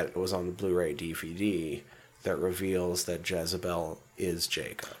that was on the Blu-ray DVD that reveals that Jezebel is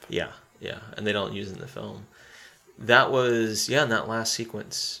Jacob. Yeah, and they don't use it in the film. That was, in that last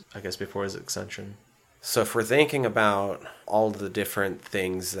sequence, I guess before his ascension. So if we're thinking about all the different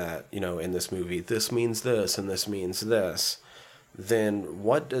things that, in this movie, this means this and this means this, then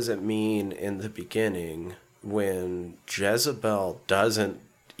what does it mean in the beginning when Jezebel doesn't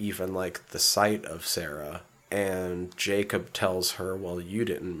even like the sight of Sarah and Jacob tells her, well, you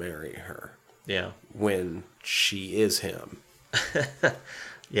didn't marry her? Yeah. When she is him.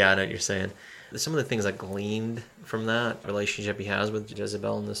 Yeah, I know what you're saying. Some of the things I gleaned from that relationship he has with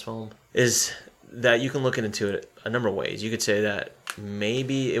Jezebel in this film is that you can look into it a number of ways. You could say that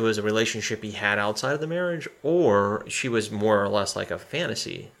maybe it was a relationship he had outside of the marriage, or she was more or less like a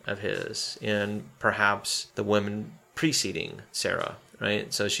fantasy of his, and perhaps the woman preceding Sarah,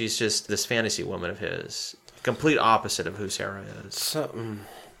 right? So she's just this fantasy woman of his, complete opposite of who Sarah is.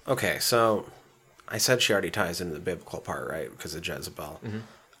 So I said she already ties into the biblical part, right? Because of Jezebel. Mm-hmm.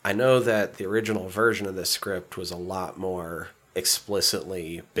 I know that the original version of the script was a lot more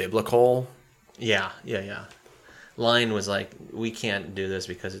explicitly biblical. Yeah. Line was like, we can't do this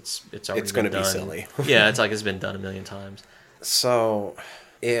because it's already it's going to be silly. Yeah, it's like it's been done a million times. So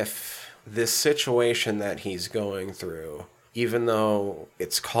if this situation that he's going through, even though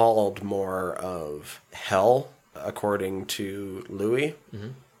it's called more of hell, according to Louis,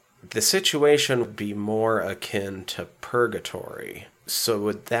 the situation would be more akin to purgatory. So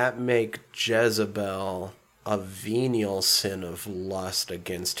would that make Jezebel a venial sin of lust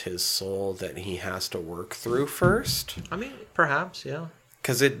against his soul that he has to work through first? I mean, perhaps, yeah.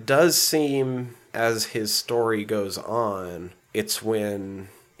 Because it does seem, as his story goes on, it's when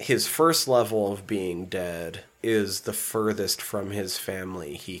his first level of being dead is the furthest from his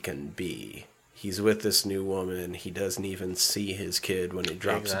family he can be. He's with this new woman. He doesn't even see his kid when he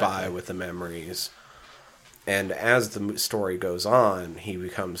drops by with the memories. And as the story goes on, he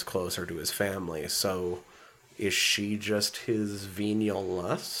becomes closer to his family. So is she just his venial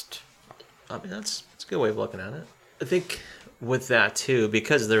lust? I mean, that's a good way of looking at it. I think with that too,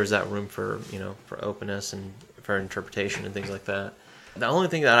 because there's that room for openness and for interpretation and things like that. The only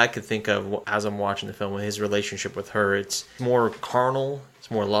thing that I could think of as I'm watching the film with his relationship with her, it's more carnal, it's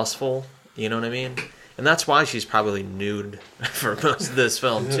more lustful. You know what I mean? And that's why she's probably nude for most of this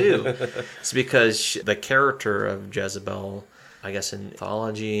film too. It's because the character of Jezebel, I guess in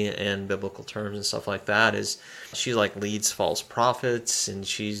theology and biblical terms and stuff like that, is she like leads false prophets, and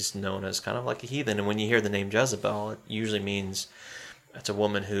she's known as kind of like a heathen. And when you hear the name Jezebel, it usually means it's a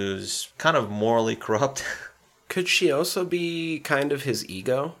woman who's kind of morally corrupt. Could she also be kind of his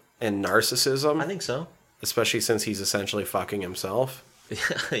ego and narcissism? I think so. Especially since he's essentially fucking himself.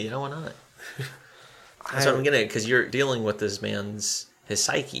 Yeah, why not? That's what I'm getting at, because you're dealing with this man's his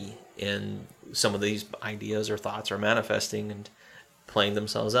psyche, and some of these ideas or thoughts are manifesting and playing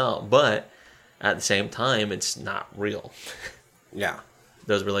themselves out. But at the same time, it's not real. Yeah.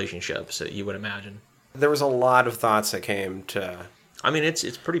 Those relationships that you would imagine. There was a lot of thoughts that came to... I mean, it's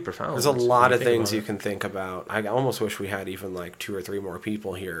pretty profound. There's a lot of things you can think about. I almost wish we had even like 2 or 3 more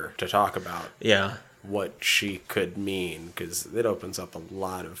people here to talk about. Yeah. What she could mean, because it opens up a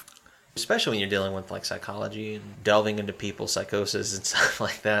lot of... Especially when you're dealing with like psychology and delving into people's psychosis and stuff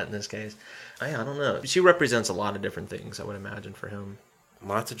like that in this case. I don't know. She represents a lot of different things, I would imagine, for him.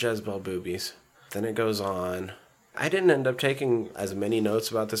 Lots of Jezebel boobies. Then it goes on. I didn't end up taking as many notes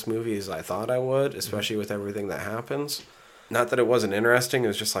about this movie as I thought I would, especially with everything that happens. Not that it wasn't interesting, it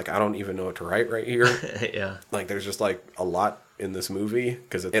was just like, I don't even know what to write right here. Yeah. Like, there's just like a lot in this movie,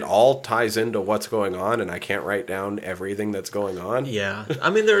 because it all ties into what's going on, and I can't write down everything that's going on. Yeah.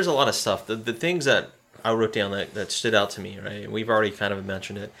 I mean, there's a lot of stuff. The things that I wrote down that stood out to me, right? We've already kind of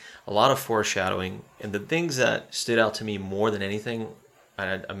mentioned it. A lot of foreshadowing. And the things that stood out to me more than anything,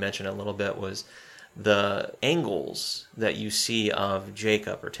 I mentioned a little bit, was the angles that you see of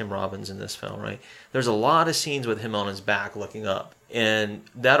Jacob or Tim Robbins in this film, right? There's a lot of scenes with him on his back looking up. And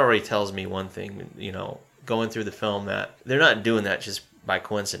that already tells me one thing, going through the film, that they're not doing that just by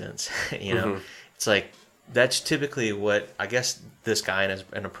coincidence. It's like, that's typically what I guess this guy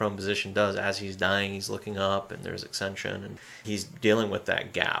in a prone position does. As he's dying, he's looking up, and there's extension, and he's dealing with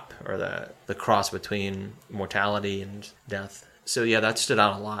that gap, or the cross between mortality and death. So yeah, that stood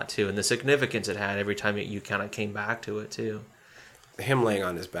out a lot too, and the significance it had every time you kind of came back to it too. Him laying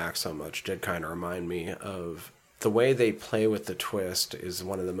on his back so much did kind of remind me of the way they play with the twist. Is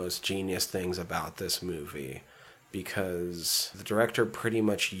one of the most genius things about this movie, because the director pretty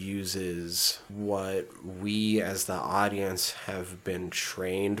much uses what we as the audience have been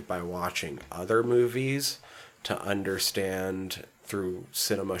trained by watching other movies to understand through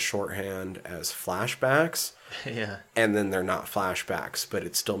cinema shorthand as flashbacks. Yeah. And then they're not flashbacks, but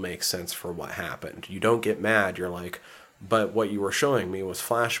it still makes sense for what happened. You don't get mad. You're like, but what you were showing me was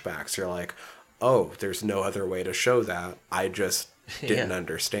flashbacks. You're like, oh, there's no other way to show that. I just didn't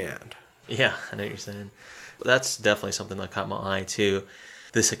understand. Yeah, I know what you're saying. That's definitely something that caught my eye too.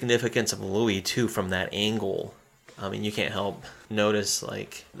 The significance of Louis too from that angle. I mean, you can't help notice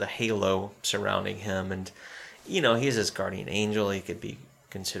like the halo surrounding him, and he's his guardian angel. He could be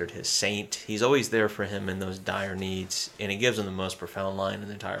considered his saint. He's always there for him in those dire needs, and he gives him the most profound line in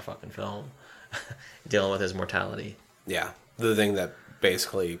the entire fucking film, dealing with his mortality. Yeah, the thing that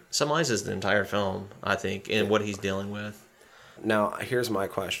basically summarizes the entire film, I think, in what he's dealing with. Now, here's my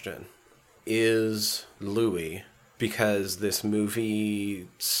question. Is Louis, because this movie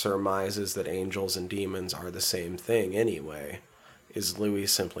surmises that angels and demons are the same thing anyway, is Louis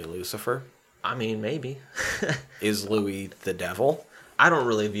simply Lucifer? I mean, maybe. Is Louis the devil? I don't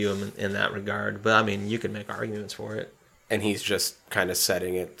really view him in that regard, but I mean, you could make arguments for it. And he's just kind of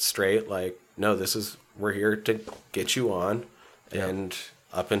setting it straight, like, no, we're here to get you on, and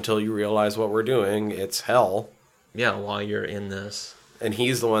up until you realize what we're doing, it's hell. Yeah, while you're in this. And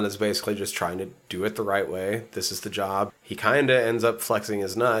he's the one that's basically just trying to do it the right way. This is the job. He kind of ends up flexing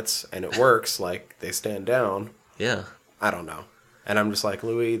his nuts, and it works, like, they stand down. Yeah. I don't know. And I'm just like,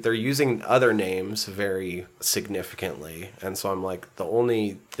 Louis, they're using other names very significantly. And so I'm like, the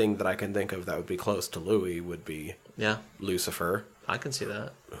only thing that I can think of that would be close to Louis would be Lucifer. I can see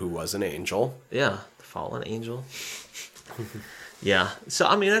that. Who was an angel. Yeah, the fallen angel. Yeah. So,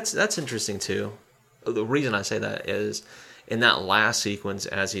 I mean, that's interesting, too. The reason I say that is in that last sequence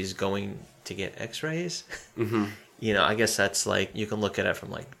as he's going to get x-rays, I guess that's like, you can look at it from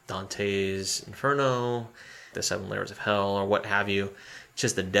like Dante's Inferno, the 7 layers of hell, or what have you.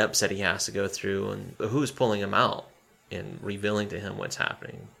 Just the depths that he has to go through, and who's pulling him out and revealing to him what's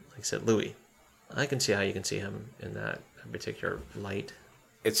happening. Like I said, Louis. I can see how you can see him in that particular light.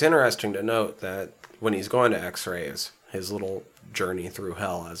 It's interesting to note that when he's going to x-rays, his little journey through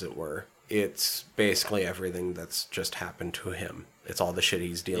hell, as it were, it's basically everything that's just happened to him. It's all the shit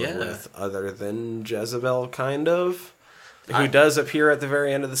he's dealing with, other than Jezebel, kind of, who does appear at the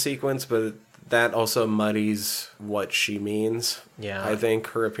very end of the sequence, but that also muddies what she means. Yeah. I think,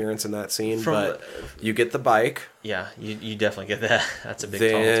 her appearance in that scene. But you get the bike. Yeah, you definitely get that. That's a big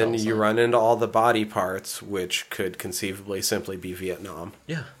Then you run into all the body parts, which could conceivably simply be Vietnam.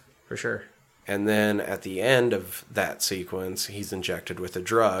 Yeah, for sure. And then at the end of that sequence, he's injected with a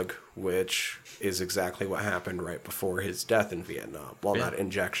drug, which is exactly what happened right before his death in Vietnam. Well, not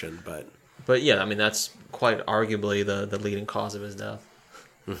injection, but... But yeah, I mean, that's quite arguably the leading cause of his death.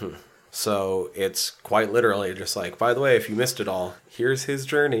 Mm-hmm. So it's quite literally just like, by the way, if you missed it all, here's his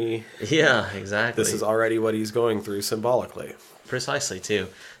journey. Yeah, exactly. This is already what he's going through symbolically. Precisely, too.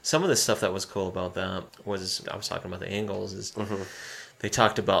 Some of the stuff that was cool about that was, I was talking about the angles, is they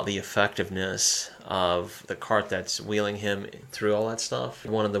talked about the effectiveness of the cart that's wheeling him through all that stuff.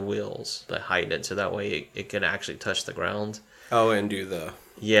 One of the wheels that heightened it so that way it could actually touch the ground. Oh, and do the...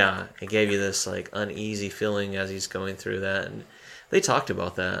 Yeah, it gave you this like uneasy feeling as he's going through that, and they talked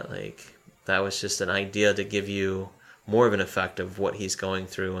about that. Like, that was just an idea to give you more of an effect of what he's going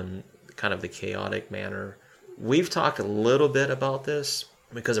through and kind of the chaotic manner. We've talked a little bit about this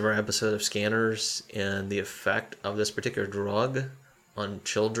because of our episode of Scanners and the effect of this particular drug on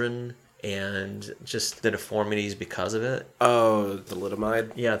children and just the deformities because of it. Oh,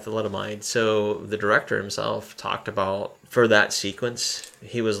 thalidomide? Yeah, thalidomide. So the director himself talked about, for that sequence,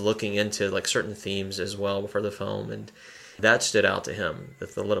 he was looking into like certain themes as well for the film, and that stood out to him, the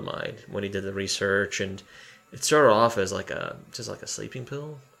thalidomide, when he did the research. And it started off as like just like a sleeping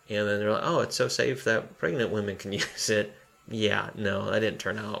pill, and then they're like, oh, it's so safe that pregnant women can use it. Yeah, no, that didn't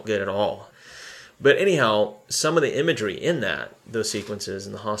turn out good at all. But anyhow, some of the imagery in those sequences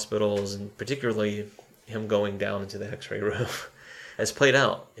in the hospitals, and particularly him going down into the x-ray room, has played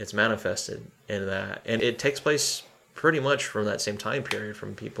out. It's manifested in that. And it takes place pretty much from that same time period,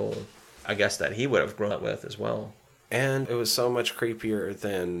 from people, I guess, that he would have grown up with as well. And it was so much creepier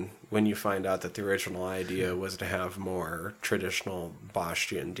than when you find out that the original idea was to have more traditional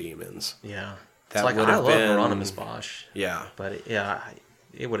Boschtian demons. Yeah. That It's like, would I have love been- Hieronymus Bosch. Yeah. But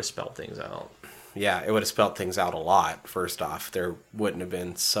it would have spelled things out. Yeah, it would have spelled things out a lot, first off. There wouldn't have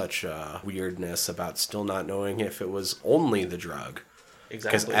been such a weirdness about still not knowing if it was only the drug. Because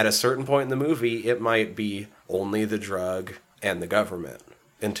Exactly. at a certain point in the movie, it might be only the drug and the government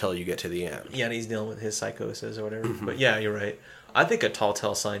until you get to the end. Yeah, and he's dealing with his psychosis or whatever. Mm-hmm. But yeah, you're right. I think a tall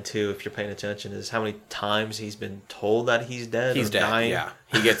tale sign, too, if you're paying attention, is how many times he's been told that he's dead. He's or dead, dying. yeah.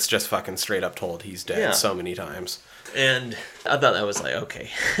 He gets just fucking straight up told he's dead Yeah. so many times. And I thought that was like, okay,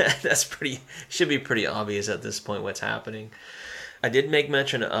 should be pretty obvious at this point what's happening. I did make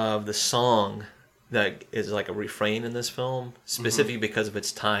mention of the song that is like a refrain in this film, specifically because of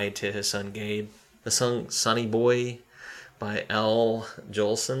its tie to his son Gabe. The song Sonny Boy by Al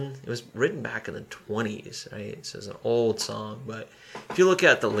Jolson. It was written back in the 20s, right? So it's an old song, but if you look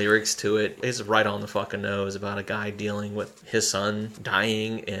at the lyrics to it, it's right on the fucking nose about a guy dealing with his son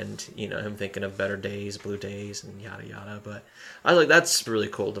dying and, him thinking of better days, blue days, and yada yada. But I was like, that's a really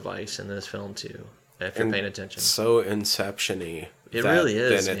cool device in this film too, if you're paying attention. So Inception-y. It really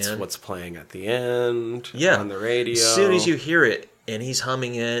is, Then it's man. what's playing at the end, Yeah. on the radio. As soon as you hear it, and he's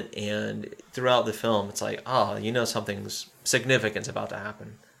humming it, and throughout the film, it's like, something's significant's about to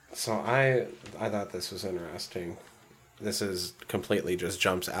happen. So I thought this was interesting. This is completely just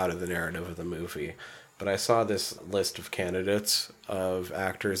jumps out of the narrative of the movie. But I saw this list of candidates of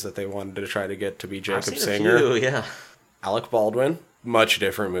actors that they wanted to try to get to be I've Jacob seen Singer. a few, yeah. Alec Baldwin, much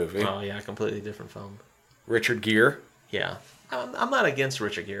different movie. Oh yeah, completely different film. Richard Gere, Yeah, I'm not against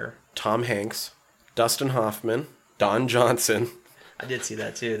Richard Gere. Tom Hanks, Dustin Hoffman, Don Johnson, I did see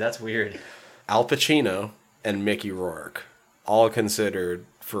that too. That's weird. Al Pacino, and Mickey Rourke, all considered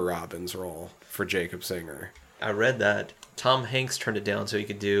for Robin's role for Jacob Singer. I read that Tom Hanks turned it down so he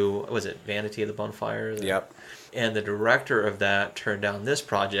could do, was it Vanity of the Bonfire? Yep. And the director of that turned down this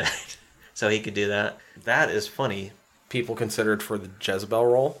project so he could do that. That is funny. People considered for the Jezebel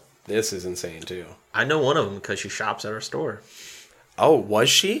role. This is insane too. I know one of them because she shops at our store. Oh, was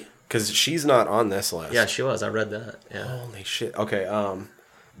she? Because she's not on this list. Yeah, she was. I read that. Yeah. Holy shit. Okay,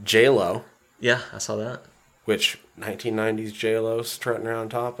 J-Lo, Yeah, I saw that. which 1990s J-Lo strutting around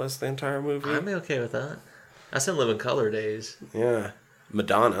topless the entire movie. I'm okay with that. That's in Living Color days. Yeah.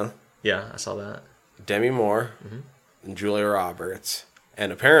 Madonna, Yeah, I saw that. Demi Moore, and Julia Roberts.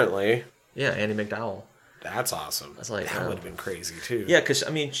 And apparently, Yeah, Andy McDowell. that's awesome. That's like, that wow. would have been crazy too. Yeah, because,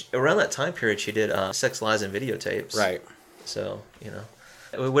 around that time period, she did Sex, Lies, and Videotapes. Right. So,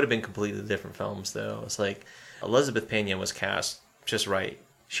 it would have been completely different films, though. It's like Elizabeth Pena was cast just right.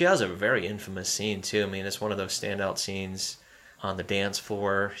 She has a very infamous scene, too. It's one of those standout scenes on the dance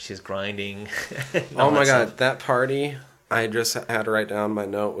floor. She's grinding. Oh my god, that party, I just had to write down my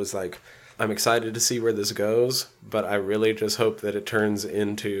note was like, I'm excited to see where this goes, but I really just hope that it turns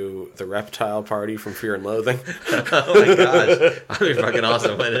into the reptile party from Fear and Loathing. Oh my gosh. That'd be fucking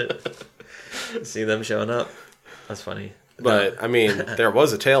awesome, wouldn't it? See them showing up. That's funny. But, there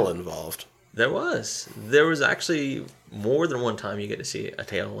was a tail involved. There was actually more than one time you get to see a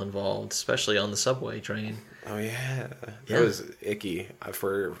tail involved, especially on the subway train. Oh, yeah. Yeah. That was icky.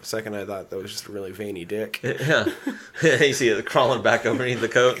 For a second, I thought that was just a really veiny dick. Yeah. You see it crawling back underneath the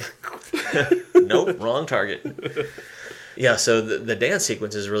coat. Nope, wrong target. Yeah, so the dance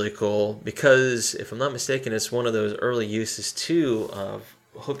sequence is really cool because, if I'm not mistaken, it's one of those early uses, too, of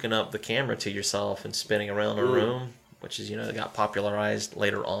hooking up the camera to yourself and spinning around a room, which is, got popularized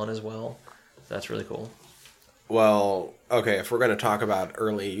later on as well. That's really cool. Well, okay, if we're going to talk about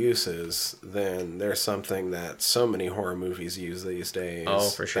early uses, then there's something that so many horror movies use these days. Oh,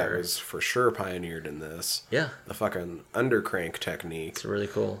 for sure. That was for sure pioneered in this. Yeah, The fucking undercrank technique. it's really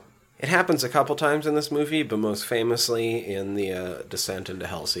cool. It happens a couple times in this movie, but most famously in the Descent into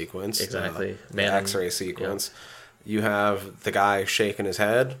Hell sequence. Exactly. The X-ray sequence. You have the guy shaking his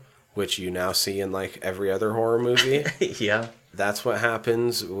head, which you now see in like every other horror movie. Yeah. That's what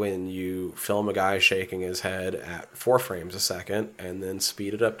happens when you film a guy shaking his head at 4 frames a second and then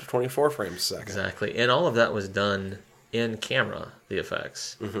speed it up to 24 frames a second. Exactly. And all of that was done in camera, the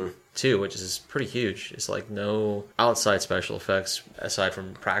effects, too, which is pretty huge. It's like no outside special effects aside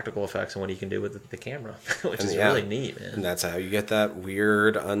from practical effects and what you can do with the camera, which is really neat, man. And that's how you get that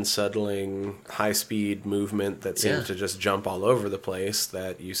weird, unsettling, high-speed movement that seems to just jump all over the place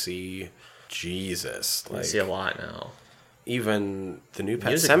that you see Jesus. You see a lot now. Even the new Pet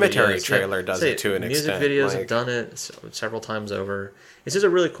Music Cemetery videos, trailer does it to an extent. Music videos have done it several times over. It's just a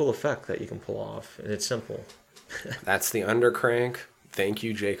really cool effect that you can pull off, and it's simple. That's the undercrank. Thank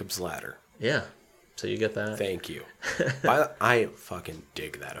you, Jacob's Ladder. Yeah, so you get that. Thank you. I fucking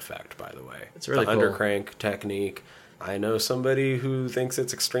dig that effect, by the way. It's really the cool. undercrank technique. I know somebody who thinks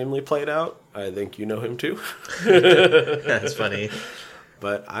it's extremely played out. I think you know him too. That's funny.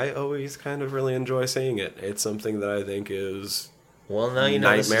 But I always kind of really enjoy seeing it. It's something that I think is Well, now you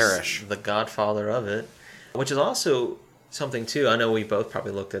know this nightmarish. is the godfather of it, which is also something too. I know we both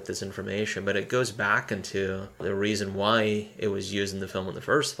probably looked at this information, but it goes back into the reason why it was used in the film in the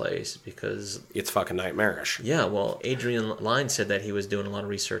first place. Because It's fucking nightmarish. yeah, well, Adrian Lyne said that he was doing a lot of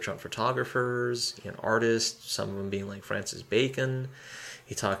research on photographers and artists, some of them being like Francis Bacon.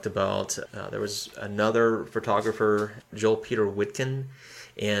 He talked about there was another photographer, Joel Peter Witkin,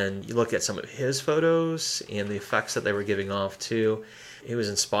 and you look at some of his photos and the effects that they were giving off too. He was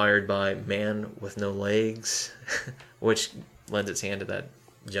inspired by Man with No Legs, which lends its hand to that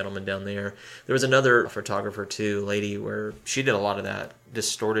gentleman down there. There was another photographer too, lady, where she did a lot of that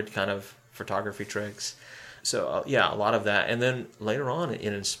distorted kind of photography tricks. So yeah, a lot of that. And then later on, it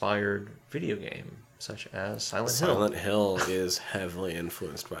inspired video game such as Silent Hill. Silent Hill is heavily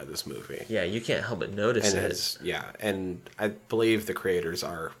influenced by this movie. Yeah, you can't help but notice And it. it's, yeah, and I believe the creators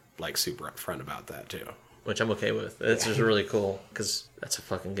are like super upfront about that too. Which I'm okay with. It's just really cool because that's a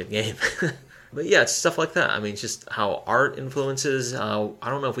fucking good game. But yeah, it's stuff like that. I mean, just how art influences. I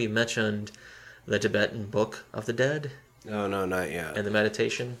don't know if we mentioned the Tibetan Book of the Dead No, not yet. and the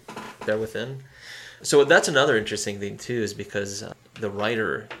meditation there within. So that's another interesting thing too, is because the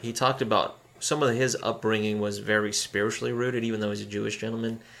writer, he talked about some of his upbringing was very spiritually rooted, even though he's a Jewish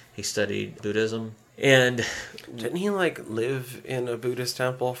gentleman. He studied Buddhism. And Didn't he like live in a Buddhist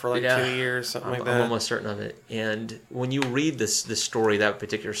temple for like 2 years, something like that? I'm almost certain of it. And when you read this story, that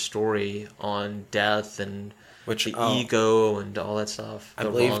particular story on death and the ego and all that stuff, I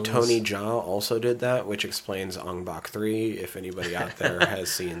the believe lungs. Tony Jaa also did that, which explains Ong Bak 3, if anybody out there has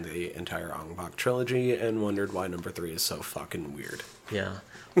seen the entire Ong Bak trilogy and wondered why number 3 is so fucking weird. Yeah.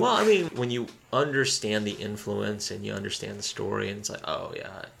 Well, I mean, when you understand the influence and you understand the story, and it's like, oh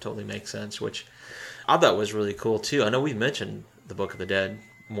yeah, it totally makes sense, which I thought was really cool too. I know we mentioned the Book of the Dead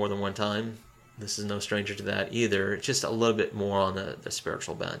more than one time. This is no stranger to that either. It's just a little bit more on the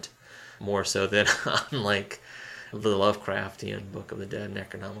spiritual bent, more so than on like the Lovecraftian Book of the Dead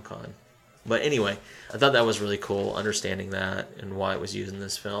Necronomicon. But anyway, I thought that was really cool, understanding that and why it was used in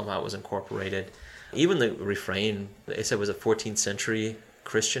this film, how it was incorporated. Even the refrain, they said was a 14th century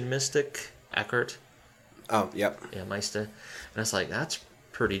Christian mystic, Eckhart. Oh, yep. Yeah, Meister. And it's like, that's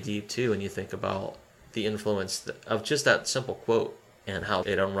pretty deep too when you think about the influence of just that simple quote and how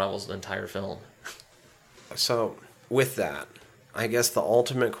it unravels the entire film. So, with that, I guess the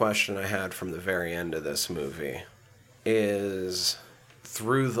ultimate question I had from the very end of this movie is,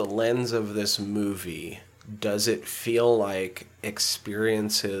 through the lens of this movie, does it feel like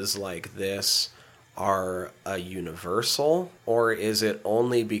experiences like this are a universal, or is it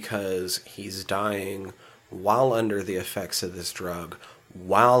only because he's dying while under the effects of this drug,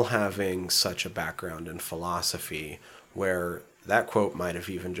 while having such a background in philosophy, where that quote might have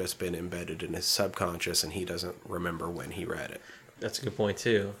even just been embedded in his subconscious and he doesn't remember when he read it? That's a good point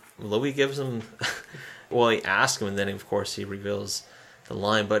too. Louis gives him, well, he asks him, and then of course he reveals the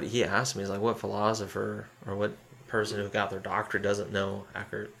line, but he asks him, he's like, what philosopher or what person who got their doctorate doesn't know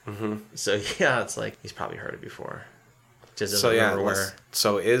Eckhart? Mm-hmm. So yeah, it's like he's probably heard it before. Just doesn't remember where.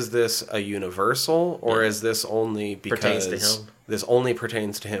 So is this a universal, or is this only because Pertains to him. This only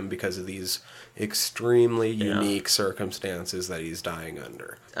pertains to him because of these extremely unique circumstances that he's dying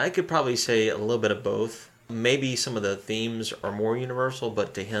under? I could probably say a little bit of both. Maybe some of the themes are more universal,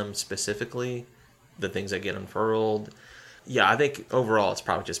 but to him specifically, the things that get unfurled. Yeah, I think overall it's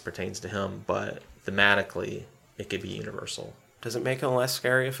probably just pertains to him, but thematically it could be universal. Does it make it less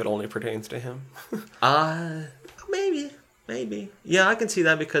scary if it only pertains to him? Maybe. Yeah, I can see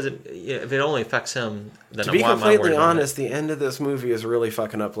that, because if it only affects him, then To be why am I completely worried about honest, the end of this movie is really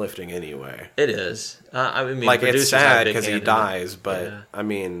fucking uplifting anyway. it? It is. I mean, Like, it's producers have a sad big because he hand in it. dies, but Yeah. I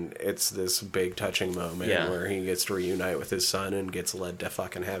mean, it's this big touching moment Yeah. where he gets to reunite with his son and gets led to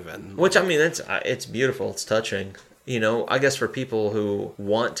fucking heaven. Which, I mean, it's beautiful. It's touching. You know, I guess for people who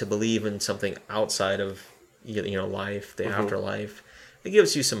want to believe in something outside of, life, the afterlife, it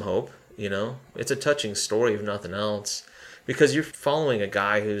gives you some hope, It's a touching story, if nothing else. Because you're following a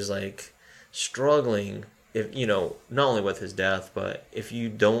guy who's, like, struggling, not only with his death, but if you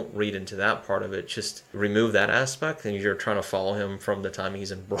don't read into that part of it, just remove that aspect, and you're trying to follow him from the time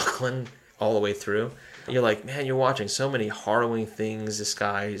he's in Brooklyn all the way through. You're like, man, you're watching so many harrowing things. This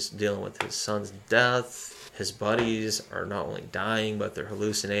guy's dealing with his son's death. His buddies are not only dying, but they're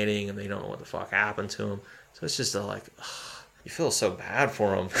hallucinating, and they don't know what the fuck happened to him. So it's just like, ugh, you feel so bad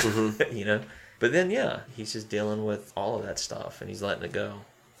for him, you know? But then, yeah, he's just dealing with all of that stuff, and he's letting it go.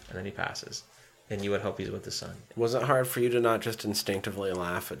 And then he passes. And you would hope he's with his son. Was it hard for you to not just instinctively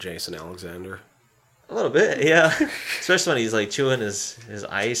laugh at Jason Alexander? A little bit, yeah. Especially when he's like chewing his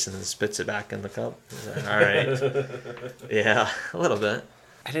ice and then spits it back in the cup. He's like, all right. Yeah, a little bit.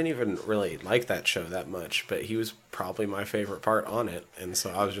 I didn't even really like that show that much, but he was probably my favorite part on it. And so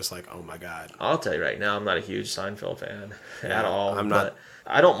I was just like, oh my God. I'll tell you right now, I'm not a huge Seinfeld fan at all. I'm not.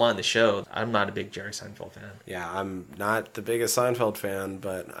 I don't mind the show. I'm not a big Jerry Seinfeld fan. Yeah, I'm not the biggest Seinfeld fan,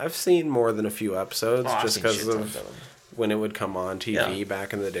 but I've seen more than a few episodes just because of when it would come on TV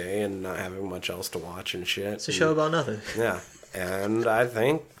back in the day and not having much else to watch and shit. It's a show about nothing. Yeah. And I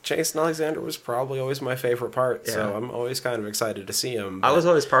think Jason Alexander was probably always my favorite part, so I'm always kind of excited to see him. I was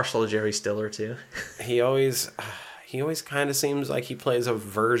always partial to Jerry Stiller, too. He always kind of seems like he plays a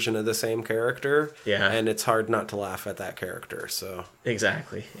version of the same character. Yeah. And it's hard not to laugh at that character, so.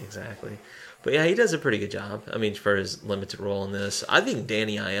 Exactly. But yeah, he does a pretty good job. I mean, for his limited role in this. I think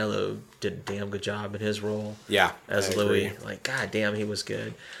Danny Aiello did a damn good job in his role. Yeah. As Louis. Agree. Like, god damn, he was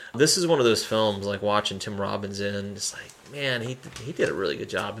good. This is one of those films, like watching Tim Robbins in, it's like, man, he did a really good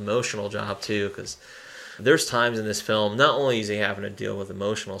job. Emotional job, too, because there's times in this film, not only is he having to deal with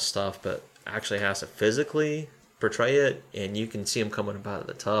emotional stuff, but actually has to physically portray it, and you can see him coming up out of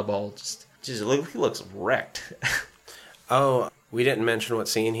the tub all just look, he looks wrecked. Oh, we didn't mention what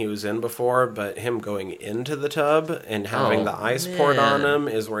scene he was in before, but him going into the tub and having the ice poured on him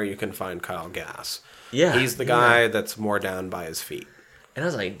is where you can find Kyle Gass. Yeah. He's the guy that's more down by his feet. And I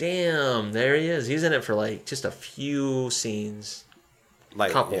was like, damn, there he is. He's in it for like just a few scenes.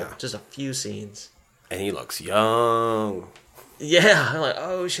 Like, just a few scenes. And he looks young. Yeah, I'm like,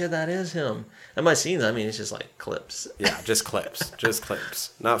 oh shit, that is him. And by scenes, I mean, it's just like clips. Yeah, just clips. Just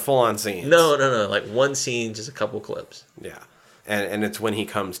clips. Not full on scenes. No. Like one scene, just a couple clips. Yeah. And it's when he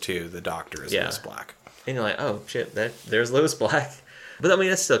comes to, the doctor is Lewis Black. And you're like, oh shit, there's Lewis Black. But I mean,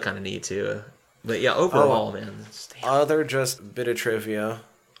 that's still kind of neat too. But yeah, overall, man. Other just bit of trivia,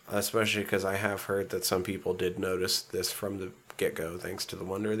 especially because I have heard that some people did notice this from the get-go, thanks to the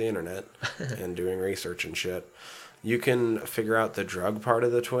wonder of the internet and doing research and shit. You can figure out the drug part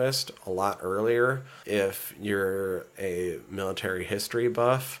of the twist a lot earlier if you're a military history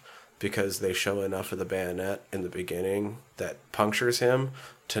buff, because they show enough of the bayonet in the beginning that punctures him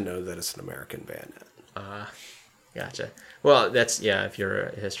to know that it's an American bayonet. Gotcha. Well, that's, if you're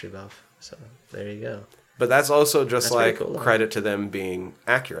a history buff. So there you go. But that's also just cool, credit to them being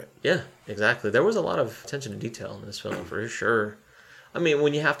accurate. Yeah, exactly. There was a lot of attention to detail in this film for sure. I mean,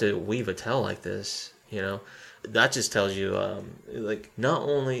 when you have to weave a tale like this, that just tells you, not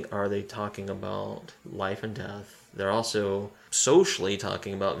only are they talking about life and death, they're also socially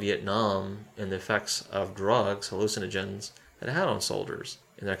talking about Vietnam and the effects of drugs, hallucinogens, that it had on soldiers.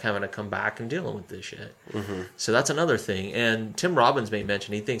 And they're having to come back and dealing with this shit. Mm-hmm. So that's another thing. And Tim Robbins made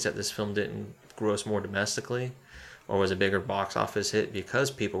mention, he thinks that this film didn't gross more domestically or was a bigger box office hit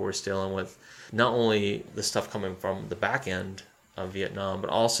because people were dealing with not only the stuff coming from the back end of Vietnam, but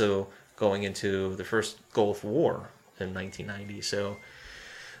also going into the first Gulf War in 1990. So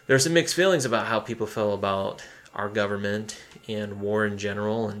there's some mixed feelings about how people feel about our government and war in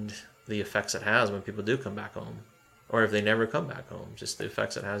general and the effects it has when people do come back home. Or if they never come back home, just the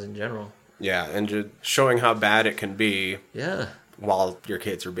effects it has in general. Yeah, and just showing how bad it can be. Yeah. While your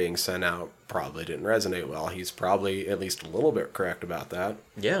kids are being sent out probably didn't resonate well. He's probably at least a little bit correct about that.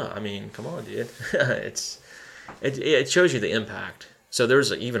 Yeah, I mean, come on, dude. It shows you the impact. So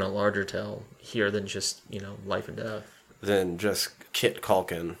there's even a larger tale here than just, life and death. Than just Kit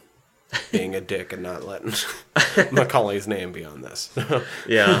Culkin being a dick and not letting Macaulay's name be on this.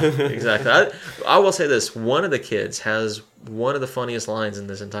 Yeah, exactly. I will say this. One of the kids has one of the funniest lines in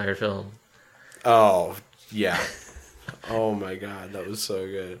this entire film. Oh, yeah. Oh, my God. That was so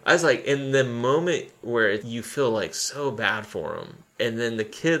good. I was like, in the moment where you feel like so bad for him, and then the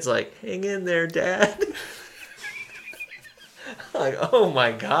kid's like, hang in there, Dad. Like, oh,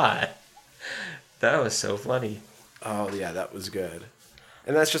 my God. That was so funny. Oh, yeah, that was good.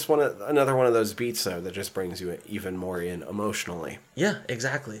 And that's just another one of those beats, though, that just brings you even more in emotionally. Yeah,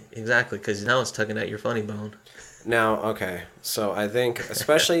 exactly. Because now it's tugging at your funny bone. Now, okay, so I think,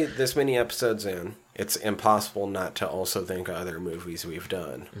 especially this many episodes in, it's impossible not to also think of other movies we've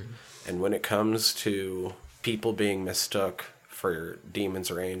done. Mm-hmm. And when it comes to people being mistook for demons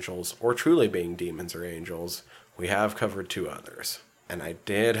or angels, or truly being demons or angels, we have covered two others. And I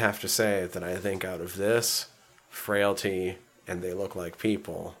did have to say that I think out of this, Frailty, and They Look Like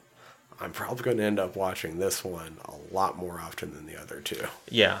People, I'm probably going to end up watching this one a lot more often than the other two.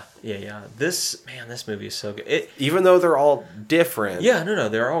 Yeah. This movie is so good. Even though they're all different. Yeah, no,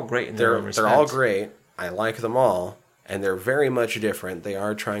 they're all great in their own respect. They're all great. I like them all. And they're very much different. They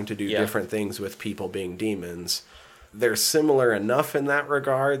are trying to do different things with people being demons. They're similar enough in that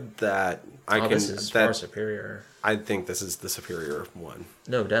regard that this is far superior. I think this is the superior one.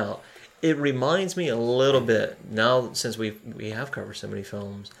 No doubt. It reminds me a little bit, now since we have covered so many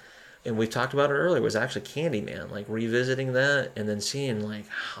films, and we talked about it earlier, was actually Candyman. Like revisiting that and then seeing like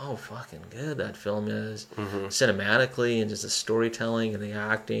how fucking good that film is cinematically and just the storytelling and the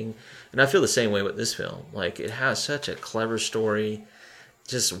acting. And I feel the same way with this film. Like it has such a clever story,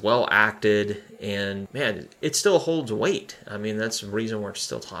 just well acted, and man, it still holds weight. I mean, that's the reason we're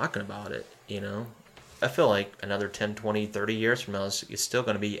still talking about it, you know? I feel like another 10, 20, 30 years from now, it's still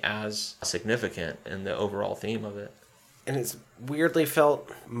going to be as significant in the overall theme of it. And it's weirdly felt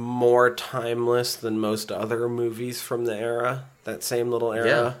more timeless than most other movies from the era, that same little era.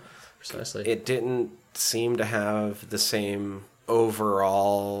 Yeah, precisely. It didn't seem to have the same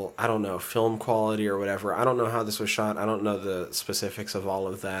overall, I don't know, film quality or whatever. I don't know how this was shot. I don't know the specifics of all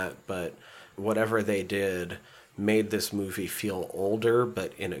of that, but whatever they did made this movie feel older,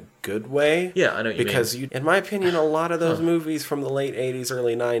 but in a good way. Yeah, I know what you mean. Because in my opinion, a lot of those movies from the late 80s,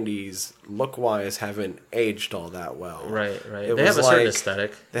 early 90s, look-wise, haven't aged all that well. Right. They have a certain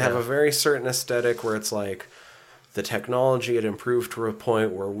aesthetic. They have a very certain aesthetic where it's like the technology had improved to a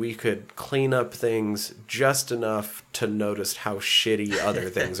point where we could clean up things just enough to notice how shitty other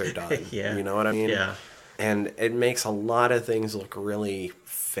things are done. Yeah. You know what I mean? Yeah. And it makes a lot of things look really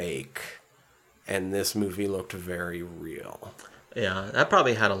fake. And this movie looked very real. Yeah, that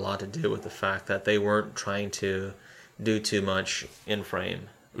probably had a lot to do with the fact that they weren't trying to do too much in frame.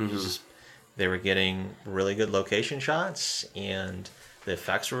 They were getting really good location shots, and the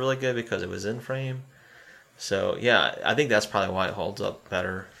effects were really good because it was in frame. So, yeah, I think that's probably why it holds up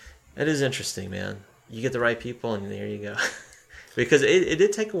better. It is interesting, man. You get the right people, and there you go. Because it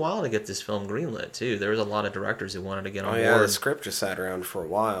did take a while to get this film greenlit, too. There was a lot of directors who wanted to get on board. Oh, yeah, the script just sat around for a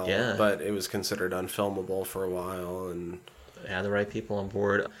while. Yeah. But it was considered unfilmable for a while. And they had the right people on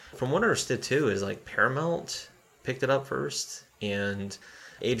board. From what I understood, too, is like Paramount picked it up first. And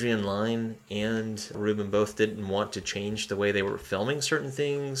Adrian Lyne and Rubin both didn't want to change the way they were filming certain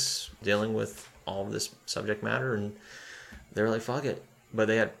things, dealing with all of this subject matter. And they were like, fuck it. But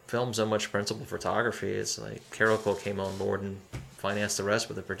they had filmed so much principal photography. It's like Carolco came on board and financed the rest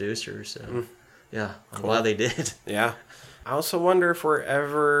with the producers. So, yeah, I'm glad they did. Yeah. I also wonder if we're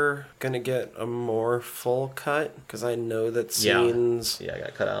ever going to get a more full cut. Because I know that scenes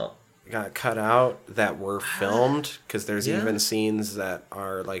got cut out that were filmed. Because there's even scenes that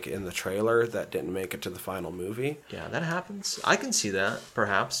are like in the trailer that didn't make it to the final movie. Yeah, that happens. I can see that,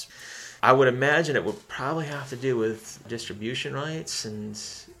 perhaps. I would imagine it would probably have to do with distribution rights and,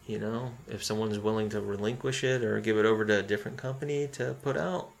 you know, if someone's willing to relinquish it or give it over to a different company to put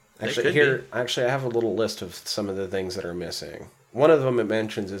out. Actually, I have a little list of some of the things that are missing. One of them it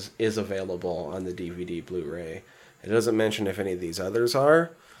mentions is available on the DVD Blu-ray. It doesn't mention if any of these others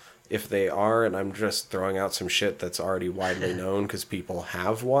are. If they are, and I'm just throwing out some shit that's already widely known because people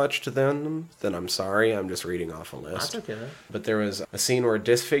have watched them, then I'm sorry, I'm just reading off a list. That's okay. But there was a scene where a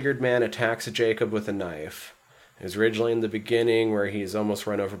disfigured man attacks Jacob with a knife. It was originally in the beginning where he's almost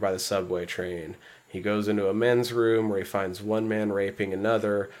run over by the subway train. He goes into a men's room where he finds one man raping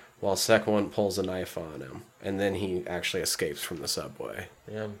another while second one pulls a knife on him. And then he actually escapes from the subway.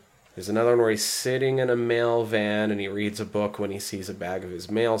 Yeah. There's another one where he's sitting in a mail van and he reads a book when he sees a bag of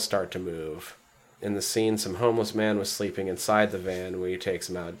his mail start to move. In the scene, some homeless man was sleeping inside the van. When he takes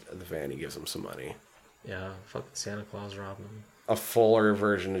him out of the van, he gives him some money. Yeah, fucking Santa Claus robbed him. A fuller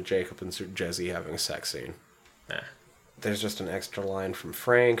version of Jacob and Jesse having a sex scene. Nah. There's just an extra line from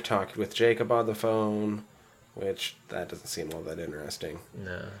Frank talking with Jacob on the phone, which that doesn't seem all that interesting.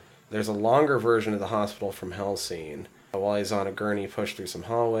 No. There's a longer version of the Hospital from Hell scene. While he's on a gurney pushed through some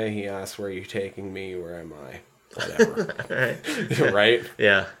hallway, he asks, "Where are you taking me? Where am I?" Whatever. Right. Right?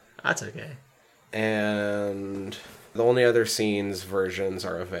 Yeah, that's okay. And the only other scenes versions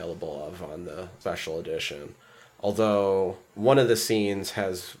are available on the special edition. Although one of the scenes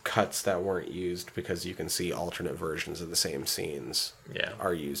has cuts that weren't used because you can see alternate versions of the same scenes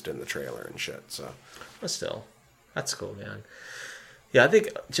are used in the trailer and shit. So, but still, that's cool, man. Yeah, I think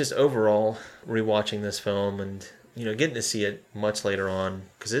just overall rewatching this film and, you know, getting to see it much later on,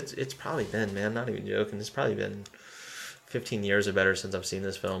 because it's probably been, man, not even joking, it's probably been 15 years or better since I've seen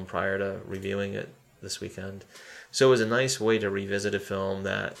this film prior to reviewing it. this weekend. So it was a nice way to revisit a film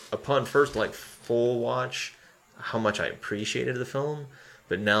that, upon first like full watch, how much I appreciated the film,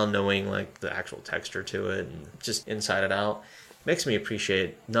 but now knowing like the actual texture to it and just inside it out, makes me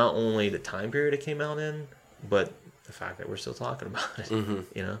appreciate not only the time period it came out in, but the fact that we're still talking about it.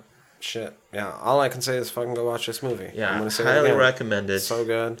 You know. Shit. Yeah. All I can say is fucking go watch this movie. Yeah, I'm gonna say highly it again. recommended. So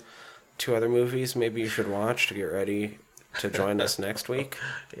good. 2 other movies maybe you should watch to get ready to join us next week.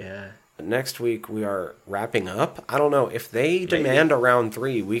 Yeah. Next week we are wrapping up. I don't know if they demand a round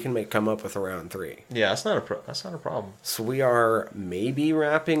 3, we can come up with a round 3. Yeah, that's not a problem. So we are maybe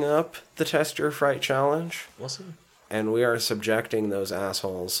wrapping up the Test Your Fright challenge, We'll see. and we are subjecting those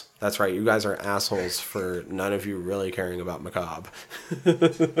assholes. That's right, you guys are assholes for none of you really caring about Macabre.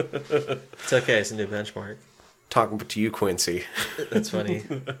 It's okay. It's a new benchmark. Talking to you, Quincy. That's funny.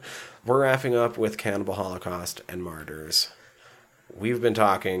 We're wrapping up with Cannibal Holocaust and Martyrs. We've been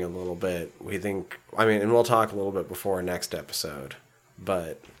talking a little bit. We think, and we'll talk a little bit before next episode,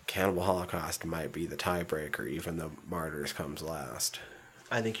 but Cannibal Holocaust might be the tiebreaker, even though Martyrs comes last.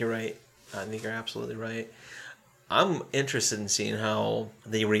 I think you're right. I think you're absolutely right. I'm interested in seeing how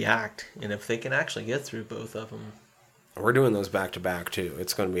they react and if they can actually get through both of them. We're doing those back to back too.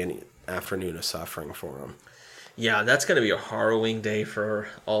 It's going to be an afternoon of suffering for them. Yeah, that's going to be a harrowing day for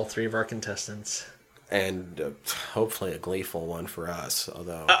all 3 of our contestants. And hopefully a gleeful one for us.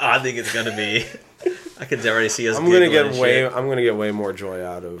 Although I think it's going to be. I can already see us. I'm gonna giggling get way more joy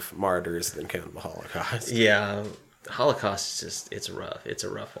out of Martyrs than Cannibal Holocaust. Yeah, Holocaust is just rough. It's a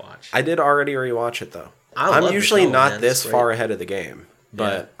rough watch. I did already rewatch it though. I love I'm the usually film, not man. this It's far great. ahead of the game,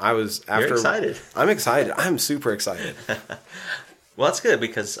 but I was after. You're excited. I'm excited. I'm super excited. Well, that's good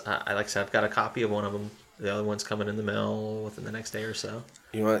because I like I said, I've got a copy of one of them. The other one's coming in the mail within the next day or so.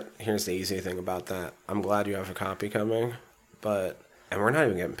 You know what? Here's the easy thing about that. I'm glad you have a copy coming, and we're not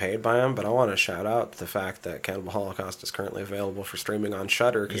even getting paid by them, but I want to shout out the fact that Cannibal Holocaust is currently available for streaming on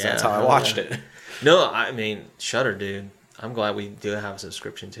Shudder, because that's how I watched it. No, I mean, Shudder, dude. I'm glad we do have a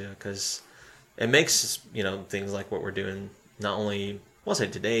subscription to it because it makes, things like what we're doing not only, well, say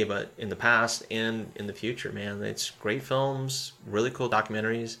today, but in the past and in the future, man. It's great films, really cool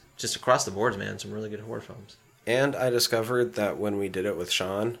documentaries, just across the boards, man. Some really good horror films. And I discovered that when we did it with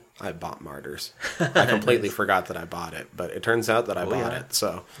Sean, I bought Martyrs. I completely forgot that I bought it, but it turns out that I bought it.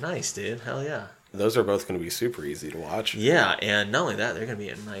 So Nice, dude. Hell yeah. those are both going to be super easy to watch. Yeah, and not only that, they're going to be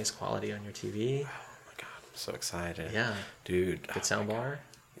a nice quality on your TV. Oh my god, I'm so excited. Yeah. Dude. Good sound bar.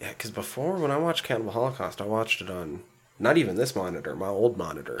 Yeah, because before, when I watched Cannibal Holocaust, I watched it on, not even this monitor, my old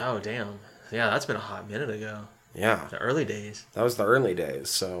monitor. Oh, damn. Yeah, that's been a hot minute ago. Yeah. The early days. That was the early days,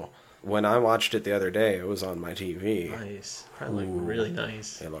 so when I watched it the other day, it was on my TV. Nice. Probably look really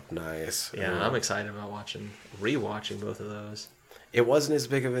nice. It looked nice. Yeah, I'm excited about rewatching both of those. It wasn't as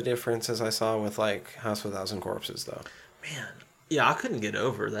big of a difference as I saw with, like, House of a Thousand Corpses, though. Man, yeah, I couldn't get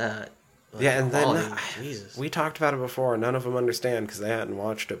over that. Like, Yeah, and then quality, Jesus. we talked about it before. None of them understand because they hadn't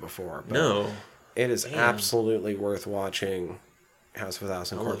watched it before. But No. it is Damn. absolutely worth watching House of a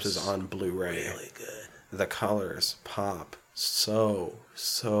Thousand That Corpses looks on Blu-ray. Really good. The colors pop so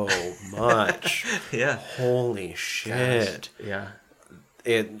much. Yeah. Holy shit. Gosh. Yeah.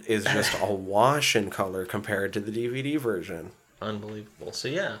 It is just a wash in color compared to the DVD version. Unbelievable. So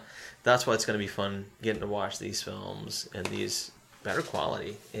yeah, that's why it's going to be fun getting to watch these films and these better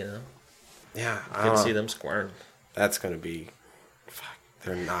quality, Yeah. Good to see them squirm. That's going to be... Fuck,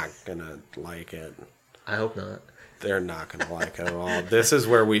 they're not going to like it. I hope not. They're not going to like it at all. This is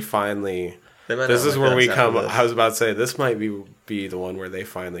where we finally... They might This not is like where us we after come... this. I was about to say, this might be the one where they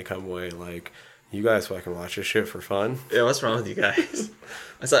finally come away like, you guys fucking watch this shit for fun? Yeah, what's wrong with you guys?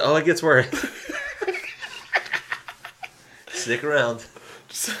 I was like, oh, it gets worse. Stick around.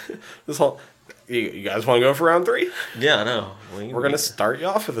 This whole... You guys want to go for round 3? Yeah, I know. We're going to start you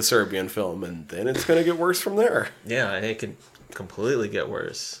off with a Serbian film, and then it's going to get worse from there. Yeah, and it could completely get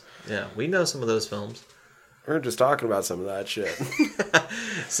worse. Yeah, we know some of those films. We're just talking about some of that shit.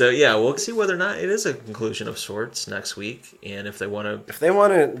 So yeah, we'll see whether or not it is a conclusion of sorts next week, and if they want to If they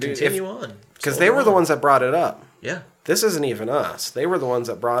want to continue on, because they were the ones that brought it up. Yeah, This isn't even us. They were the ones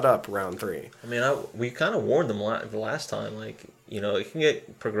that brought up round 3. I mean, we kind of warned them the last time. Like, it can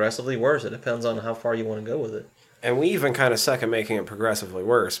get progressively worse. It depends on how far you want to go with it. And we even kind of suck at making it progressively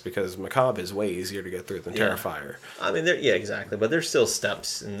worse because Macabre is way easier to get through than Yeah. Terrifier. I mean, yeah, exactly. But there's still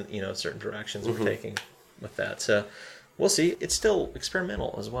steps in certain directions we're taking with that. So we'll see. It's still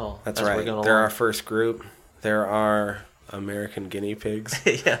experimental as well. That's as we're right. going They're along. our first group. There are American guinea pigs.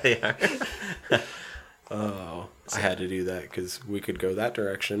 Yeah, they are. Oh, I had to do that because we could go that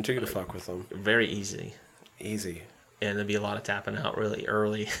direction too to fuck with them. Very easy. Easy. And there'd be a lot of tapping out really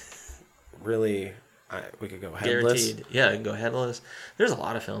early. Really We could go headless. Guaranteed. Yeah, we can go headless. There's a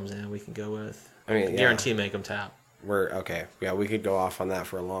lot of films we can go with. I mean, yeah. Guarantee make them tap. We're okay. Yeah, we could go off on that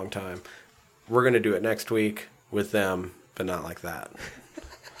for a long time. We're gonna do it next week with them, but not like that.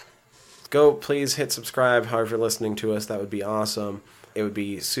 Go, please hit subscribe. However you're listening to us, that would be awesome. It would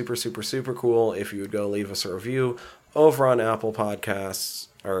be super, super, super cool if you would go leave us a review over on Apple Podcasts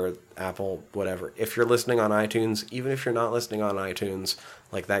or Apple, whatever. If you're listening on iTunes, even if you're not listening on iTunes,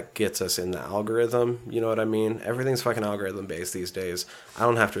 like that gets us in the algorithm. You know what I mean? Everything's fucking algorithm based these days. I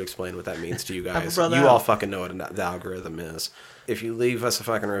don't have to explain what that means to you guys. You all fucking know what the algorithm is. If you leave us a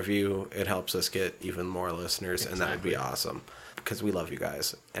fucking review, it helps us get even more listeners, and that would be awesome. Because we love you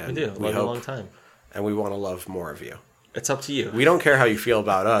guys. And we do. Love you a long time. And we want to love more of you. It's up to you. We don't care how you feel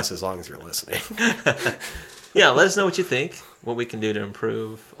about us as long as you're listening. Yeah, let us know what you think, what we can do to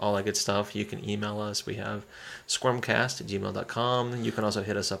improve, all that good stuff. You can email us. We have squirmcast@gmail.com. You can also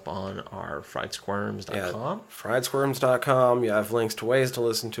hit us up on our friedsquirms.com. Yeah, friedsquirms.com. You have links to ways to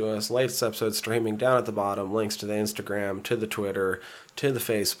listen to us. Latest episode streaming down at the bottom. Links to the Instagram, to the Twitter, to the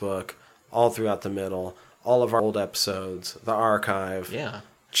Facebook, all throughout the middle. All of our old episodes, the archive. Yeah.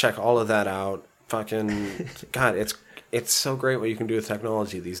 Check all of that out. Fucking, God, it's so great what you can do with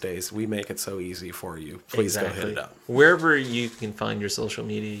technology these days. We make it so easy for you. Please go hit it up. Wherever you can find your social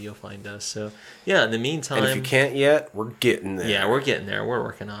media, you'll find us. So, yeah, in the meantime... And if you can't yet, we're getting there. Yeah, we're getting there. We're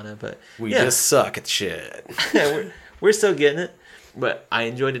working on it. But we just suck at shit. Yeah, we're still getting it. But I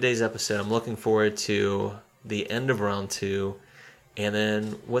enjoyed today's episode. I'm looking forward to the end of round 2 and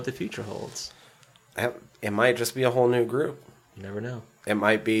then what the future holds. It might just be a whole new group. You never know. It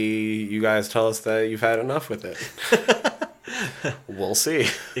might be you guys tell us that you've had enough with it. We'll see.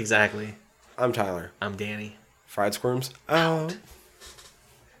 Exactly. I'm Tyler. I'm Danny. Fried Squirms out.